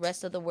what the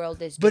rest of the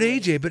world is doing.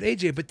 But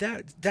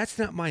AJ, that's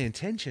not my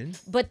intention.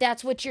 But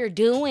that's what you're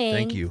doing.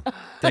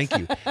 Thank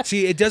you.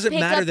 See, it doesn't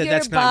matter that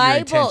that's not your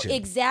intention.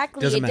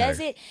 Exactly. Doesn't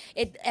matter.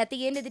 At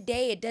the end of the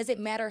day, it doesn't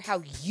matter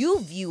how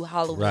you view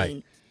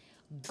Halloween.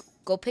 Right.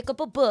 Go pick up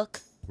a book.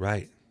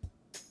 Right.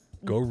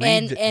 Go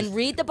read and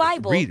read the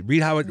Bible.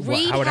 Read how it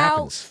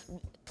happens.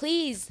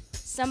 Please,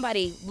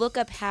 somebody look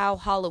up how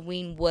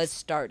Halloween was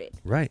started.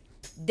 Right.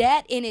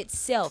 That in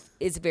itself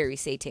is very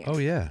satanic.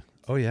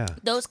 Oh yeah.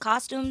 Those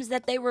costumes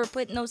that they were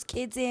putting those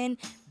kids in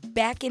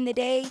back in the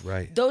day,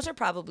 right? Those are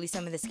probably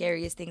some of the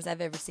scariest things I've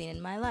ever seen in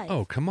my life.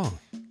 Oh, come on.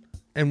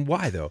 And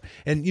why though?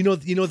 And you know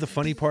the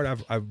funny part,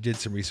 I did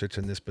some research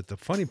on this, but the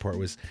funny part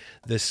was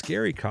the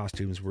scary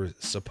costumes were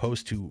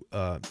supposed to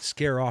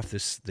scare off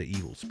the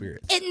evil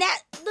spirit. And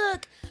that,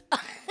 look.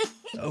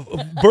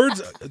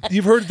 Birds,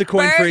 you've heard the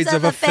coin phrase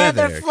of a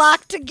feather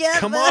flock together.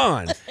 Come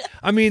on.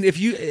 I mean, if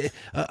you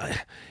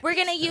we're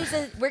gonna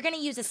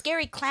use a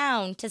scary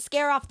clown to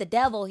scare off the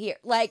devil here.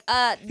 Like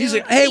he's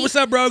like, hey, what's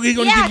up, bro? He's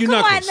gonna give you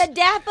knuckles. Come on, the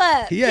dap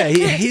up. Yeah,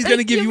 he's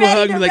gonna give you a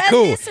hug and be like,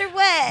 cool.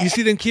 You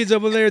see them kids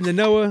over there in the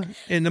Noah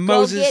and the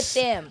Moses?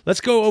 Go get them.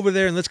 Let's go over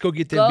there and let's go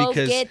get them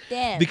get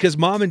them. Because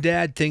mom and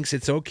dad thinks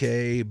it's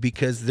okay,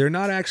 because they're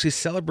not actually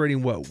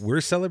celebrating what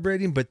we're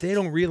celebrating, but they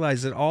don't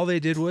realize that all they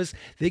did was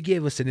they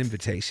gave us an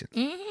invitation.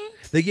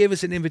 They gave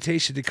us an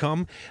invitation to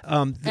come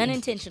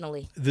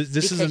unintentionally,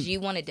 because you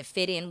wanted to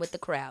fit in with the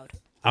crowd.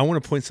 I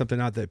want to point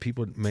something out that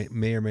people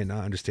may or may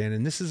not understand,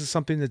 and this is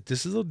something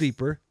this is a little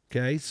deeper.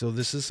 Okay, so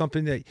this is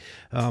something that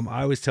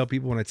I always tell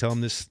people when I tell them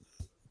this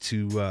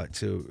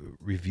to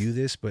review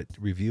this, but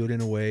review it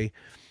in a way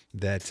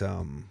that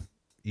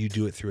you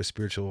do it through a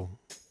spiritual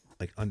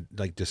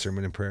like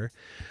discernment and prayer.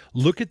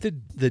 Look at the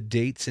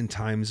dates and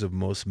times of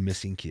most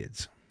missing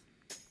kids,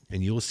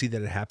 and you'll see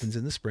that it happens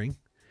in the spring.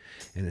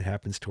 And it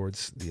happens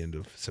towards the end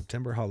of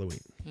September, Halloween.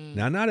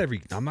 Now,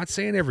 I'm not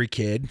saying every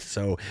kid.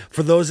 So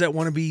for those that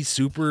want to be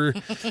super,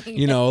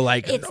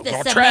 like, it's the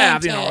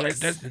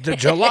Trav, the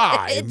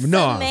July. It's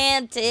no.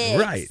 semantics.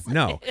 Right.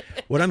 No.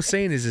 What I'm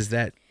saying is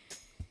that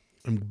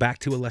I'm back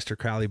to Aleister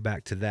Crowley,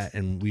 back to that.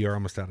 And we are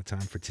almost out of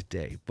time for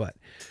today. But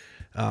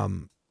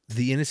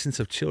the innocence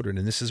of children,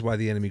 and this is why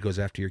the enemy goes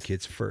after your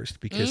kids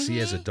first, because see,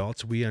 as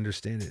adults, we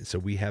understand it. So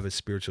we have a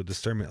spiritual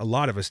discernment. A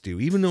lot of us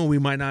do, even though we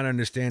might not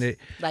understand it.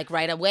 Like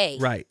right away.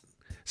 Right.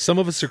 Some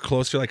of us are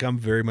closer. Like I'm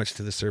very much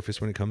to the surface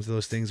when it comes to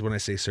those things. When I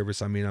say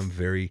surface, I mean I'm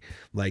very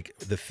like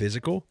the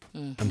physical.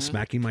 I'm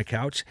smacking my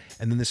couch.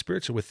 And then the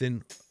spiritual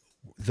within,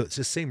 it's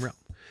the same realm.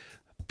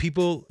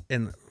 People,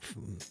 and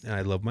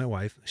I love my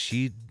wife,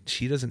 she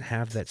doesn't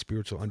have that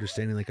spiritual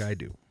understanding like I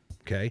do.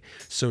 Okay.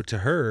 So to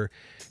her,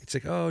 it's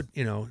like, oh,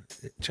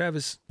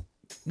 Travis,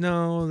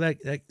 no, that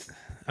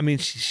I mean,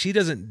 she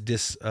doesn't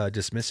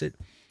dismiss it,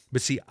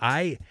 But see,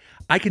 I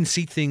can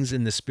see things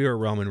in the spirit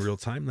realm in real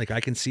time. Like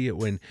I can see it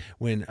when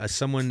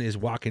someone is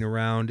walking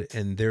around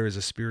and there is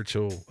a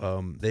spiritual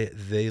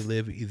they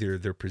live, either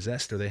they're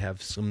possessed or they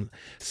have some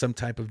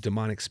type of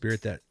demonic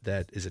spirit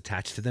that is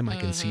attached to them. I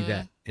can see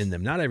that in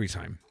them. Not every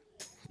time.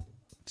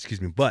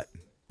 Excuse me, but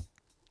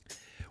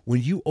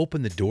when you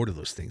open the door to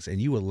those things and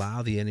you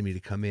allow the enemy to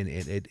come in,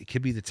 and it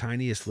could be the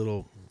tiniest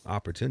little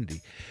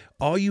opportunity.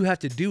 All you have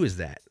to do is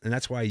that, and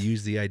that's why I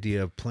use the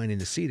idea of planting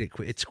the seed.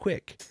 It's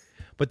quick.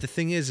 But the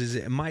thing is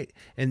it might,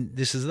 and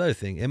this is the other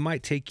thing, it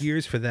might take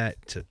years for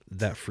that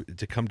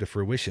to come to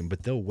fruition,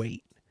 but they'll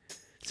wait.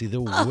 See,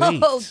 they'll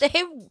wait. Oh,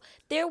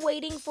 they're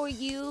waiting for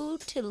you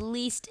to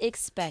least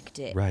expect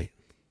it. Right.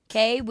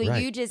 Okay? When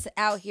Right. you just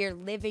out here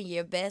living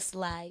your best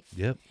life.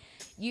 Yep.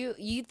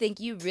 You think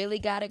you really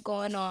got it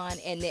going on,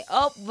 and then,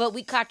 but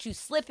we caught you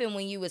slipping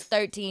when you was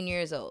 13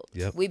 years old.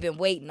 Yep. We've been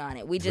waiting on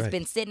it. We just Right.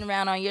 been sitting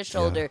around on your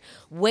shoulder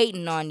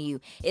waiting on you.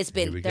 It's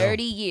Here been we go.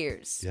 30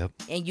 years. Yep.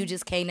 And you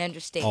just can't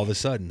understand. All of a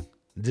sudden.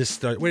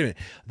 Wait a minute.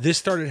 This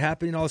started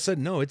happening all of a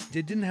sudden. No, it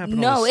didn't happen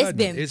No, all of a it's sudden.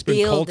 been It's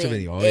building. been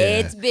cultivating. Oh, yeah.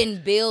 It's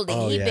been building.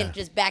 Oh, He's yeah. been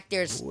just back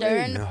there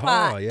stirring the Waiting.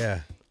 pot. Oh, yeah.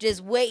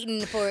 Just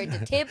waiting for it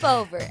to tip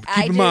over.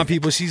 Keep in mind,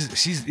 people, she's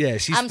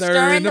I'm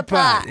stirring the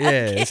pot. Okay.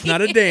 Yeah, it's not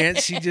a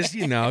dance. She just,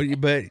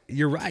 but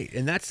you're right.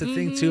 And that's the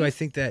thing, too. I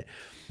think that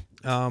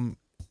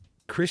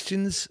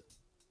Christians,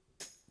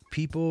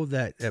 people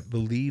that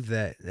believe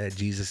that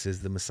Jesus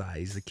is the Messiah,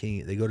 he's the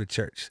King, they go to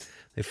church,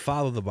 they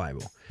follow the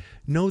Bible.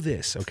 Know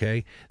this,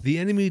 okay? The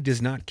enemy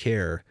does not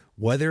care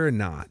whether or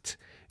not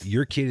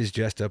your kid is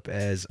dressed up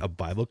as a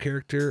Bible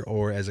character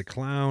or as a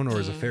clown or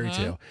as a fairy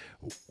tale.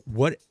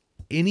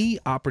 Any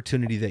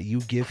opportunity that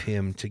you give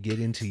him to get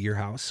into your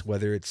house,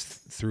 whether it's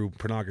through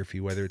pornography,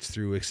 whether it's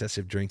through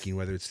excessive drinking,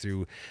 whether it's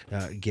through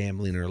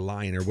gambling or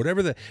lying or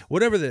whatever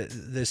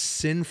the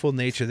sinful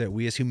nature that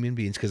we as human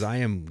beings, because I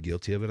am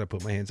guilty of it, I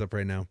put my hands up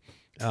right now.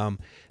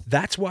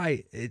 That's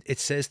why it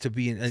says to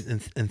be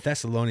in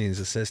Thessalonians,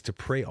 it says to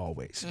pray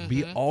always.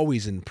 Be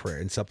always in prayer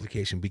and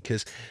supplication,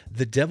 because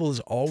the devil is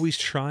always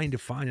trying to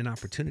find an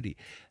opportunity.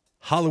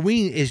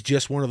 Halloween is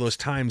just one of those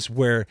times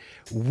where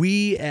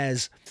we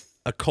as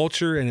a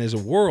culture and as a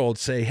world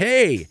say,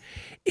 hey,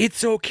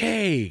 it's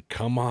okay.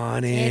 Come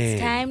on in. It's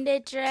time to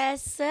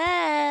dress up.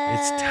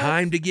 It's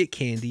time to get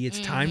candy. It's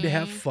time to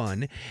have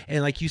fun.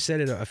 And like you said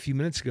it a few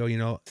minutes ago,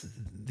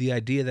 the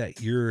idea that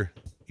your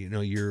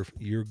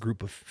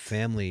group of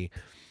family,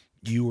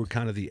 you were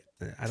kind of the,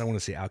 I don't want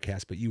to say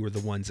outcast, but you were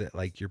the ones that,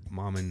 like, your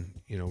mom and,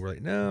 were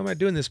like, no, I'm not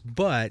doing this.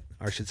 But,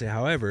 or I should say,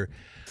 however,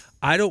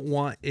 I don't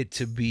want it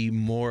to be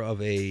more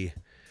of a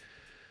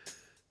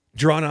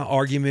drawn out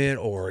argument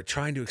or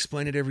trying to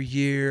explain it every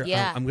year.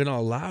 Yeah. I'm going to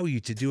allow you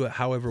to do it.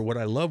 However, what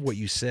I love what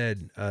you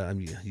said, a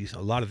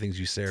lot of things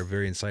you say are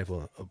very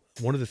insightful.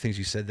 One of the things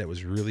you said that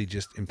was really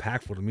just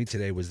impactful to me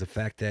today was the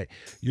fact that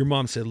your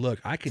mom said, look,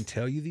 I can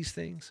tell you these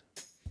things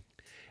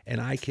and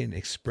I can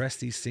express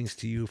these things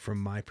to you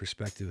from my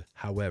perspective.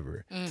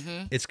 However,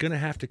 it's going to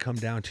have to come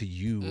down to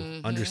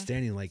you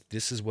understanding, like,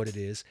 this is what it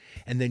is.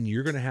 And then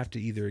you're going to have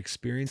to either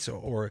experience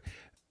or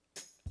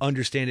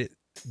understand it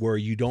where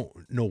you don't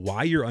know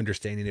why you're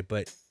understanding it,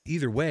 but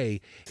either way,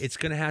 it's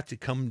going to have to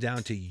come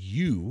down to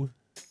you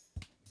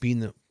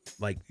being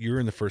you're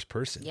in the first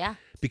person. Yeah.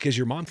 Because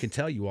your mom can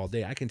tell you all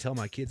day. I can tell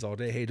my kids all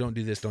day, hey, don't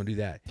do this, don't do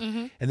that.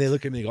 And they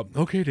look at me and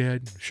go, okay,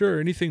 Dad, sure,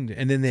 anything.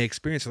 And then they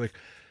experience it, like,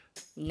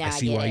 Now I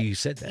see get why it. you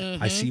said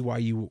that. I see why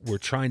you were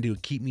trying to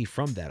keep me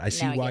from that. I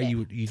see Now I why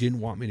get you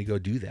didn't want me to go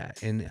do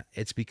that. And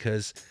it's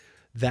because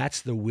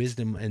that's the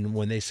wisdom. And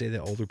when they say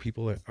that older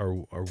people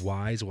are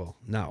wise, well,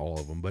 not all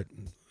of them, but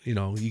you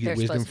get They're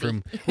wisdom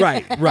supposed to from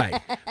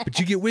right. But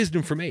you get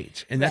wisdom from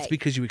age, and that's Right.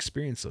 because you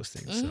experience those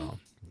things.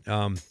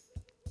 So,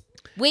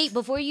 Wait,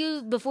 before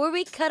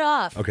we cut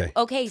off. Okay.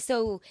 Okay,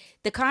 so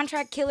the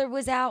contract killer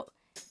was out.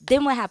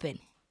 Then what happened?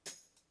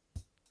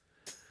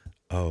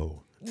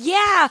 oh,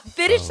 Yeah,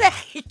 finish that.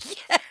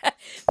 Yeah.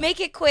 Make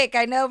it quick.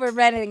 I know we're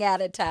running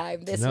out of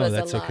time. This no, was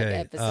that's a long okay.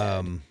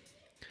 episode.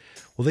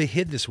 Well, they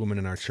hid this woman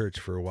in our church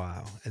for a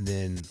while, and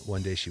then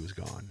one day she was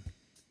gone.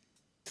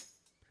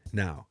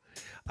 Now,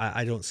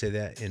 I don't say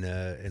that in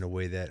a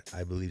way that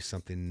I believe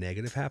something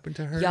negative happened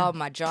to her. Y'all,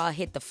 my jaw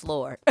hit the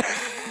floor.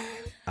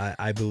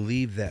 I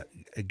believe that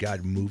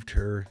God moved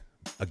her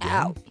again.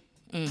 Out.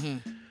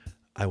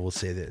 I will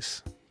say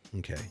this,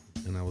 okay,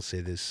 and I will say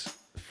this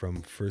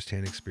from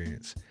firsthand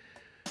experience.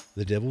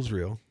 The devil's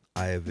real.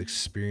 I have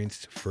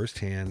experienced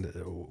firsthand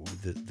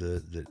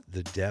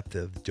the depth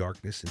of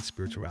darkness and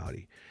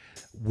spirituality.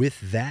 With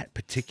that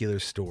particular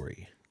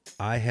story,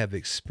 I have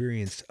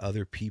experienced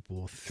other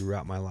people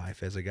throughout my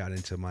life as I got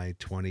into my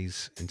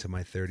 20s, into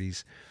my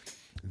 30s,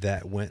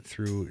 that went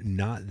through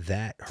not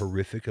that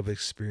horrific of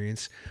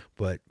experience,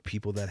 but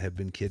people that have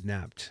been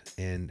kidnapped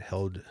and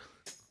held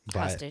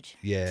Hostage.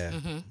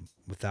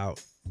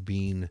 Without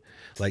being,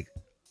 like,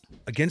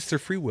 against their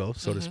free will,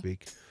 so to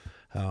speak.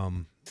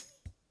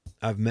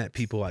 I've met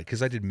people like,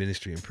 because I did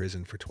ministry in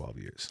prison for 12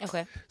 years.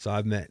 Okay. So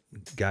I've met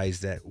guys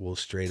that will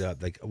straight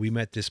up, like we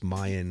met this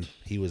Mayan.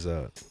 He was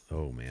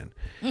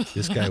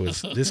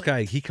this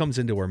guy, he comes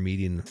into our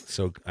meeting.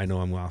 So I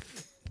know I'm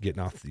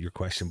getting off your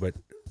question, but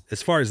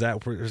as far as that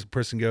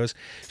person goes,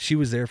 she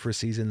was there for a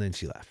season, then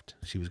she left.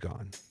 She was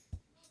gone.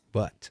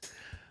 But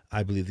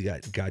I believe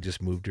God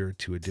just moved her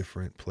to a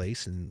different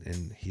place,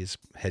 and his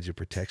hedge of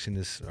protection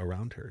is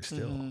around her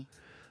still.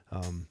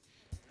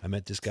 I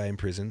met this guy in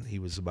prison. He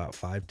was about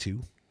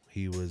 5'2".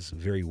 He was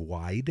very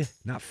wide,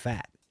 not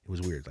fat. It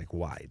was weird, like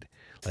wide,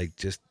 like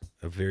just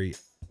a very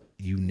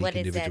unique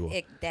individual. What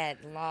is that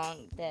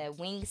long, the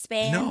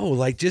wingspan? No,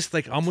 like just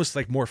like almost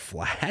like more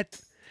flat.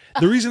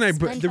 The reason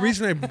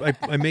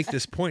I make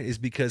this point is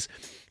because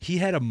he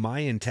had a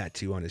Mayan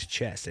tattoo on his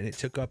chest, and it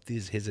took up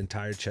his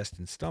entire chest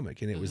and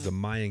stomach, and it was the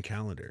Mayan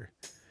calendar.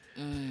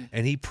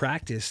 And he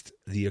practiced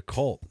the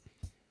occult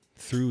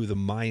through the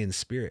Mayan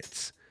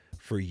spirits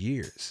for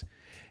years,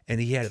 and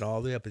he had it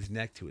all the way up his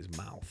neck to his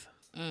mouth.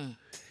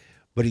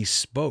 But he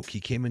spoke. He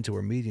came into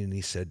our meeting and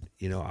he said,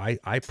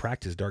 I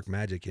practice dark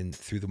magic and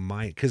through the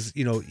mind, because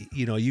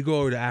you go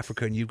over to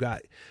Africa and you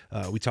got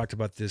we talked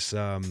about this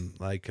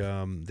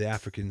the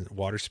African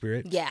water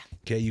spirit. Yeah.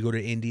 Okay, you go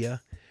to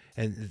India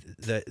and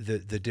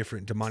the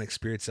different demonic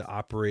spirits that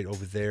operate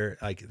over there.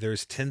 Like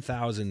there's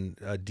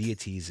 10,000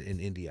 deities in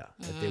India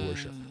that they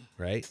worship.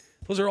 Right?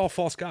 Those are all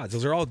false gods.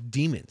 Those are all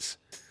demons.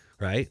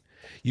 Right?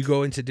 You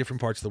go into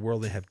different parts of the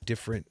world,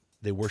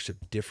 they worship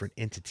different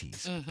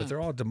entities, but they're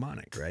all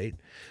demonic, right?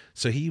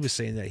 So he was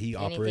saying that he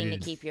operated... Anything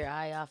to keep your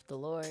eye off the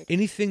Lord.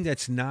 Anything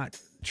that's not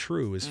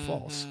true is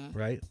false,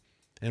 right?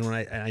 And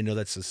when I know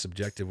that's a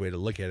subjective way to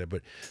look at it,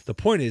 but the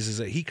point is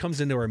that he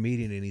comes into our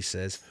meeting and he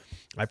says,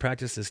 I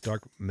practice this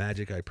dark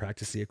magic. I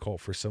practiced the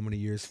occult for so many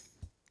years.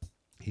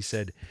 He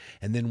said,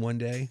 and then one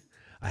day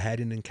I had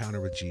an encounter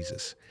with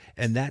Jesus.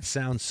 And that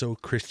sounds so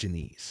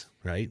Christianese,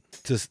 right?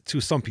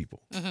 To some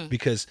people,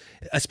 because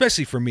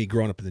especially for me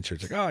growing up in the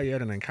church, like, oh, you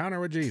had an encounter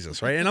with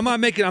Jesus, right? And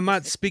I'm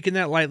not speaking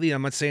that lightly.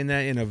 I'm not saying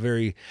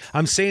that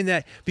I'm saying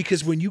that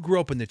because when you grow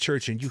up in the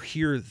church and you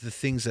hear the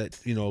things that,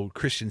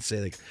 Christians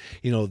say, like,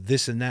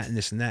 this and that and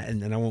this and that,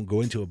 and I won't go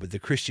into it, but the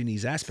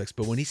Christianese aspects.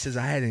 But when he says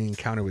I had an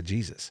encounter with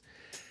Jesus,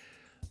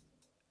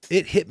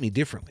 it hit me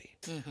differently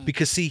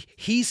because see,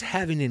 he's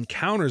having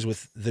encounters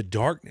with the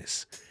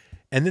darkness.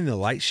 And then the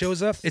light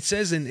shows up. It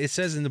says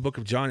in the book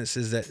of John, it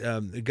says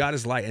that God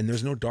is light and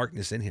there's no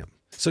darkness in him.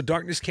 So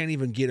darkness can't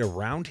even get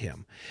around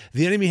him.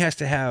 The enemy has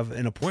to have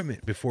an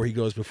appointment before he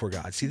goes before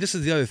God. See, this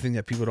is the other thing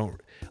that people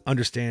don't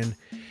understand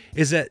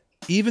is that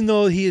even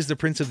though he is the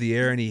prince of the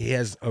air and he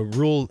has a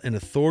rule and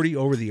authority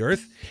over the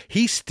earth,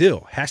 he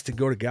still has to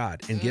go to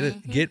God and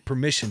get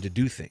permission to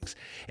do things.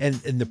 And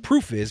the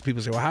proof is,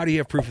 people say, well, how do you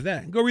have proof of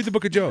that? Go read the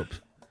book of Job.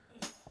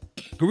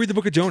 Go read the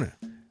book of Jonah.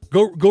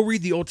 Go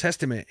read the Old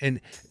Testament.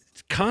 And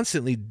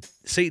constantly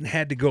Satan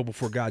had to go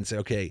before God and say,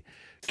 okay,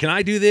 can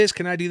I do this?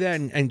 Can I do that?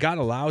 And God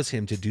allows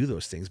him to do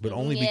those things, but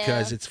only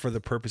because it's for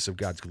the purpose of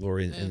God's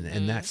glory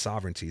and that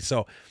sovereignty.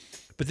 So,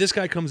 but this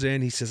guy comes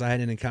in, he says, I had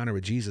an encounter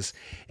with Jesus.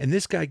 And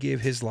this guy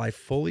gave his life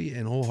fully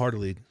and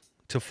wholeheartedly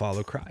to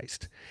follow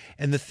Christ.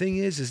 And the thing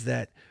is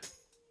that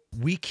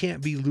we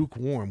can't be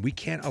lukewarm. We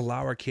can't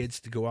allow our kids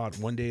to go out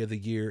one day of the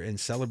year and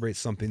celebrate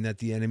something that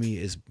the enemy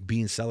is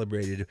being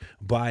celebrated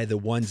by the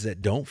ones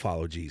that don't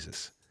follow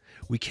Jesus.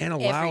 We can't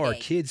allow our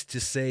kids to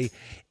say,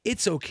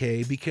 it's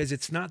okay because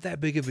it's not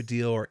that big of a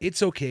deal, or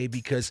it's okay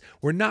because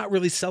we're not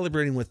really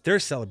celebrating what they're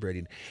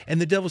celebrating.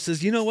 And the devil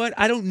says, you know what?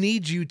 I don't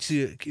need you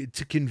to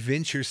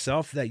convince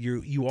yourself that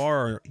you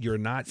are or you're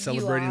not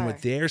celebrating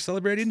what they're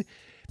celebrating,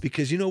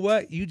 because you know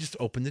what? You just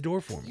opened the door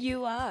for me.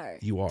 You are.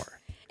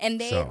 And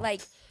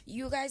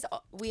you guys,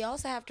 we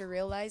also have to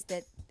realize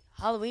that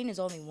Halloween is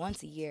only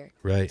once a year.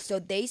 Right. So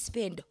they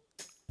spend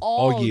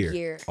all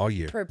year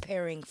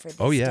preparing for this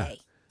day.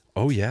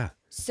 Oh, yeah.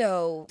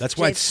 So that's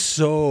why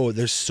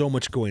there's so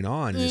much going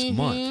on this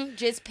month.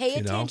 Just pay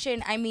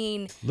attention. I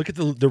mean, look at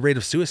the rate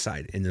of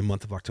suicide in the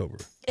month of October.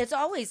 It's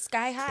always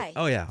sky high.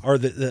 Oh yeah, or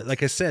the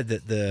like I said,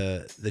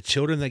 the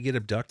children that get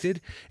abducted,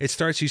 you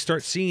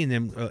start seeing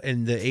them,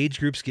 and the age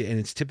groups and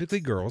it's typically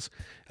girls,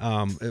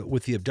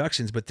 with the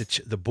abductions, but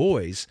the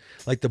boys,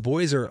 like the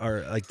boys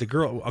are like the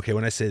girl. Okay,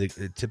 when I say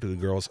typically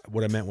girls,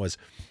 what I meant was,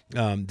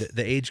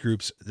 the age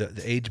groups,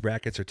 the age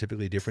brackets are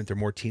typically different. They're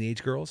more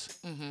teenage girls,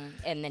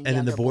 and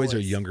then the boys are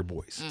younger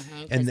boys,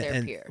 and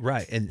they're pure.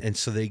 Right, and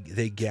so they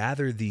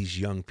gather these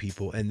young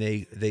people and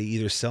they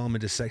either sell them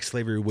into sex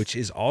slavery, which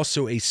is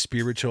also a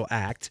spiritual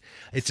act.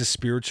 It's a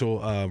spiritual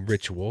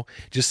ritual,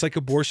 just like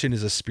abortion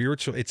is a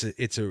spiritual.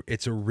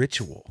 It's a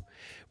ritual.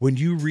 When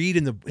you read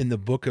in the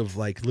book of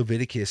like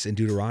Leviticus and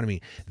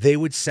Deuteronomy, they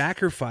would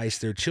sacrifice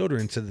their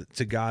children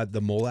to God,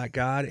 the Molech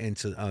god, and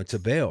to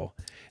Baal,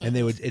 and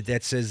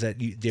that says that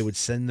they would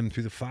send them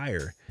through the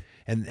fire,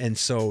 and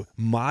so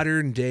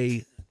modern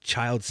day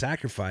child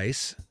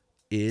sacrifice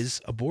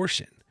is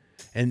abortion.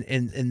 And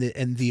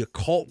the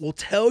occult will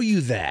tell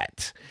you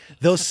that.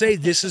 They'll say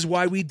this is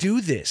why we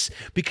do this,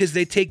 because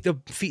they take the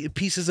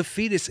pieces of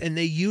fetus and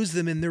they use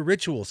them in their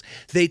rituals.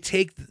 They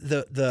take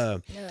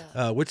the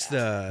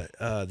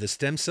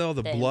stem cell,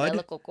 the blood,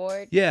 umbilical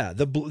cord. Yeah,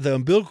 the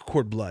umbilical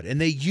cord blood,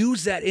 and they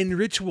use that in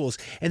rituals,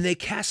 and they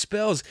cast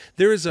spells.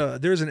 There's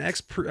an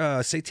ex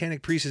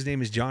satanic priest. His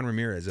name is John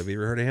Ramirez. Have you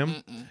ever heard of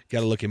him?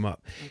 Got to look him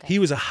up. Okay. He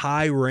was a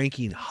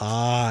high-ranking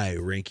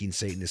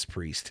Satanist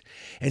priest,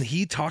 and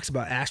he talks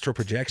about astral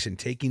projection,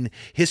 taking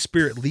his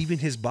spirit, leaving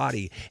his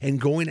body, and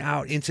going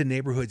out into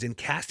neighborhoods and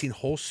casting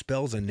whole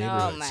spells on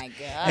neighborhoods. Oh my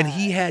God! And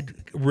he had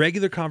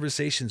regular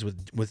conversations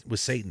with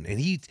Satan, and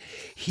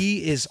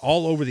he is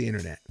all over the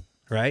internet,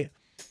 right?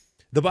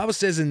 The Bible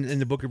says in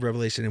the book of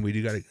Revelation, and we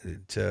do got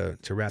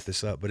to wrap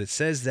this up, but it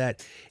says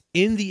that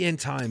in the end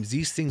times,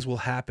 these things will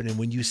happen. And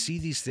when you see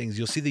these things,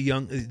 you'll see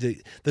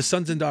the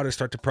sons and daughters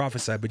start to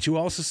prophesy, but you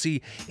also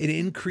see an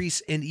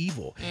increase in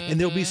evil. And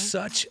there'll be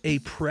such a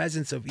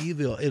presence of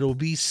evil. It'll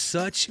be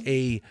such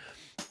a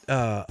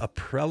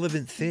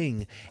prevalent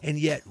thing. And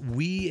yet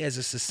we as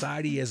a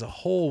society as a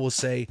whole will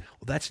say,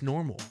 well, that's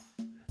normal.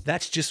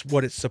 That's just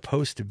what it's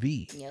supposed to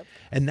be. Yep.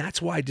 And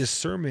that's why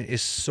discernment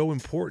is so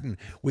important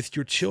with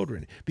your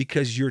children,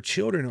 because your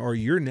children are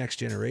your next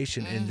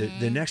generation and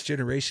the next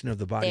generation of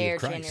the body of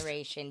Christ. Their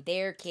generation,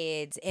 their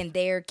kids, and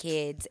their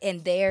kids,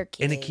 and their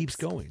kids. And it keeps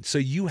going. So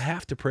you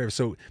have to pray.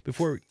 So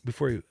before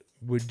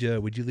would you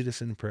lead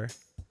us in prayer?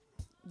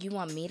 You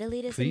want me to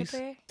lead us Please? in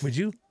prayer? Would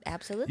you?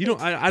 Absolutely.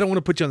 I don't want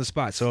to put you on the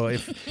spot. So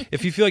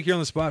if you feel like you're on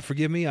the spot,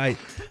 forgive me. I've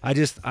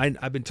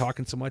been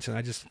talking so much, and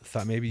I just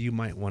thought maybe you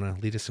might want to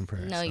lead us in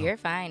prayer. No, you're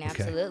fine.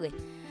 Absolutely. Okay.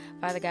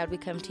 Father God, we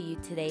come to you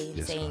today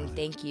and saying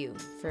thank you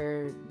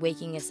for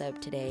waking us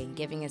up today and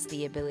giving us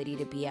the ability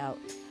to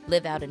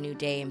live out a new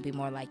day and be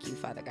more like you,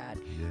 Father God.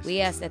 Yes, we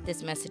ask that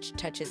this message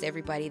touches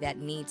everybody that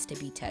needs to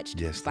be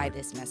touched by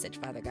this message,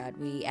 Father God.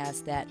 We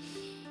ask that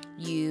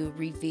you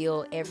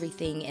reveal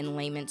everything in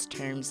layman's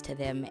terms to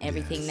them,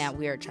 everything that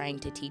we are trying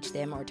to teach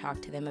them or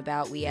talk to them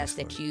about. We ask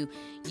that you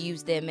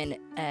use them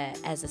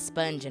as a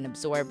sponge and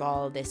absorb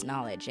all of this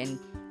knowledge and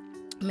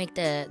make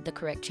the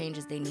correct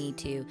changes they need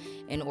to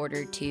in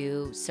order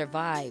to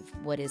survive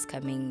what is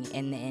coming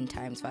in the end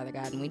times, Father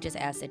God. And we just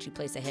ask that you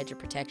place a hedge of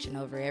protection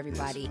over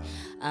everybody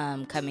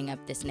coming up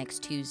this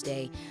next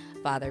Tuesday,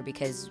 Father,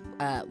 because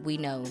we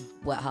know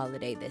what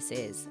holiday this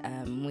is.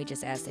 We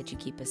just ask that you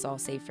keep us all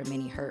safe from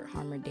any hurt,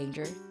 harm, or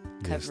danger.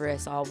 Cover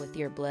us all with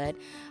your blood,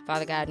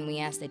 Father God, and we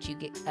ask that you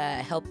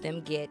help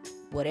them get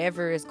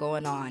whatever is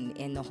going on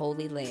in the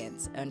Holy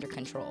Lands under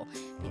control.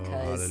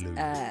 Because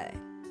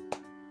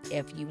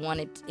if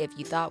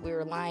you thought we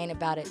were lying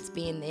about it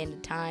being the end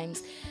of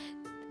times,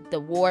 the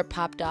war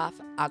popped off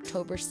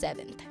October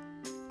 7th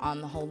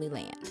on the Holy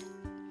Land.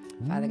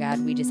 Father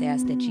God, we just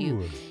ask that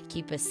you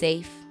keep us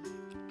safe.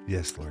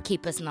 Yes, Lord.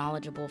 Keep us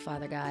knowledgeable,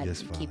 Father God.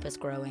 Yes, Father. Keep us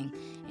growing.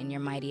 In your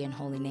mighty and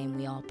holy name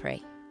we all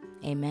pray.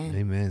 Amen.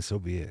 Amen. So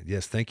be it.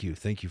 Yes, thank you.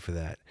 Thank you for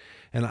that.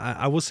 And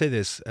I will say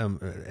this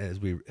as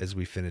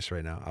we finish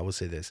right now. I will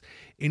say this: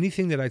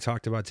 anything that I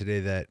talked about today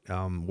that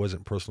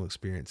wasn't personal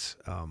experience,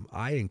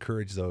 I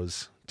encourage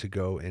those to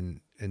go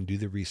and do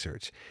the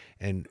research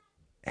and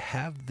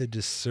have the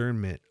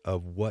discernment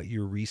of what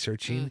you're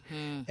researching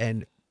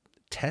and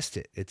test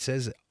it. It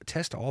says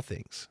test all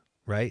things.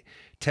 Right?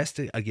 Test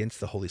it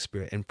against the Holy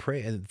Spirit and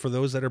pray. And for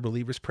those that are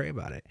believers, pray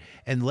about it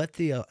and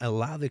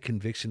allow the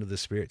conviction of the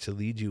Spirit to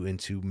lead you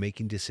into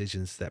making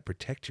decisions that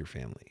protect your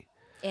family.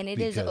 And it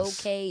is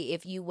okay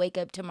if you wake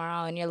up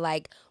tomorrow and you're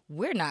like,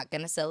 we're not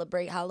going to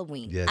celebrate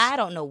Halloween. Yes. I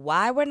don't know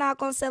why we're not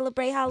going to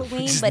celebrate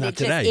Halloween, but it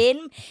just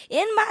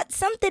in my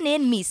something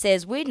in me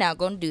says we're not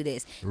going to do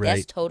this. Right.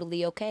 That's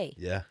totally okay.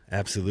 Yeah,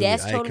 absolutely.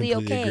 That's totally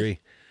okay. Agree.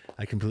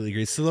 I completely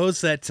agree. So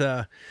those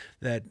that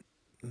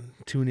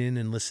tune in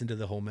and listen to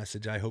the whole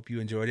message, I hope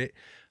you enjoyed it.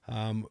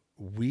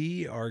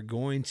 We are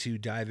going to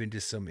dive into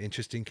some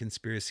interesting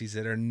conspiracies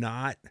that are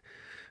not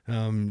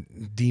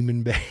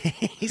demon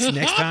based.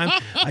 Next time,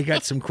 I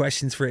got some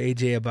questions for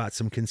AJ about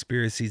some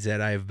conspiracies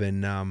that I've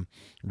been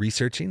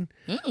researching.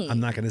 I'm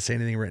not going to say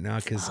anything right now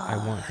because I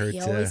want her to. He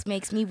always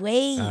makes me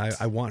wait.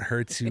 I want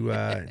her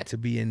to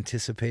be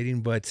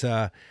anticipating, but.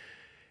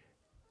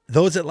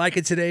 Those that like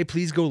it today,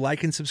 please go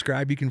like and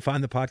subscribe. You can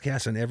find the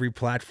podcast on every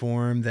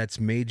platform that's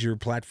major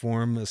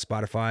platform: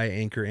 Spotify,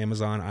 Anchor,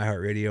 Amazon,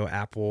 iHeartRadio,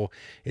 Apple.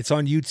 It's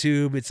on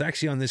YouTube. It's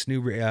actually on this new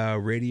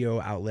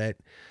radio outlet.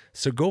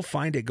 So go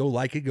find it, go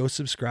like it, go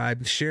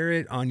subscribe, share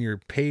it on your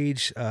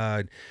page.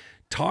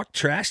 Talk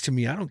trash to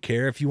me. I don't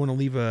care if you want to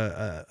leave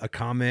a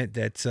comment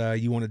that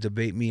you want to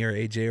debate me or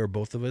AJ or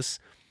both of us.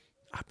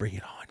 I'll bring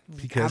it on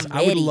because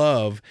I would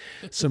love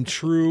some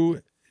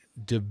true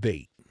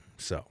debate.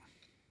 So.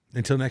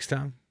 Until next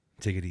time,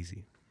 take it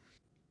easy.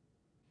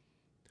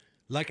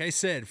 Like I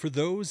said, for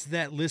those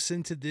that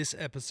listen to this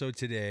episode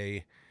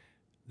today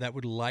that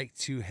would like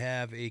to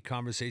have a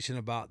conversation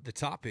about the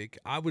topic,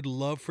 I would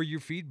love for your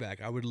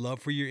feedback. I would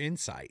love for your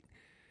insight.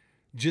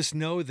 Just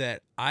know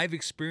that I've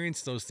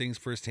experienced those things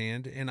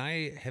firsthand and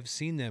I have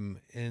seen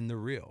them in the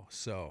real.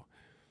 So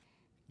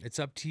It's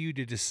up to you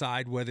to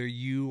decide whether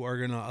you are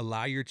going to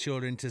allow your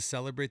children to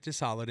celebrate this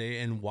holiday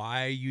and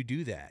why you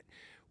do that.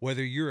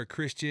 Whether you're a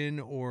Christian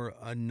or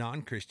a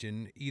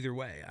non-Christian, either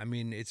way. I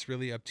mean, it's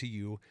really up to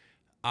you.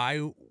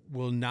 I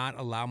will not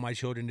allow my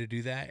children to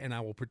do that, and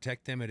I will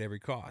protect them at every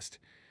cost.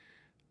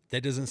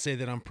 That doesn't say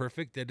that I'm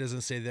perfect. That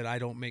doesn't say that I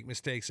don't make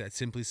mistakes. That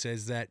simply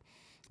says that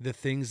the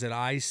things that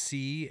I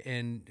see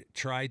and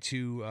try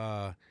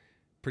to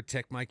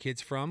protect my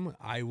kids from,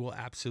 I will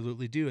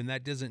absolutely do. And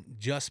that doesn't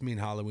just mean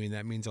Halloween.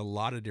 That means a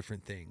lot of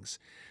different things.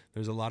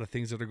 There's a lot of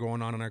things that are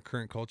going on in our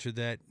current culture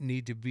that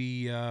need to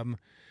be a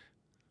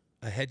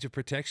hedge of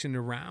protection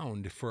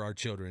around for our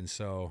children.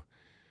 So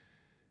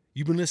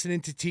you've been listening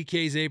to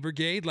TK's A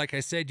Brigade. Like I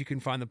said, you can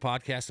find the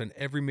podcast on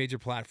every major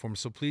platform.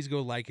 So please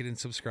go like it and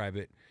subscribe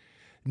it.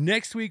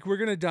 Next week, we're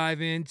going to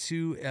dive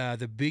into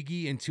the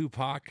Biggie and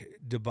Tupac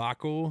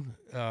debacle.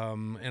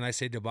 And I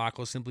say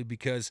debacle simply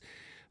because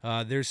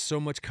there's so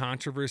much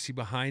controversy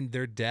behind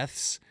their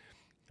deaths,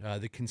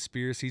 the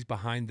conspiracies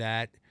behind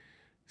that.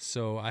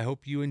 So I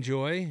hope you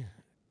enjoy.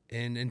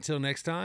 And until next time.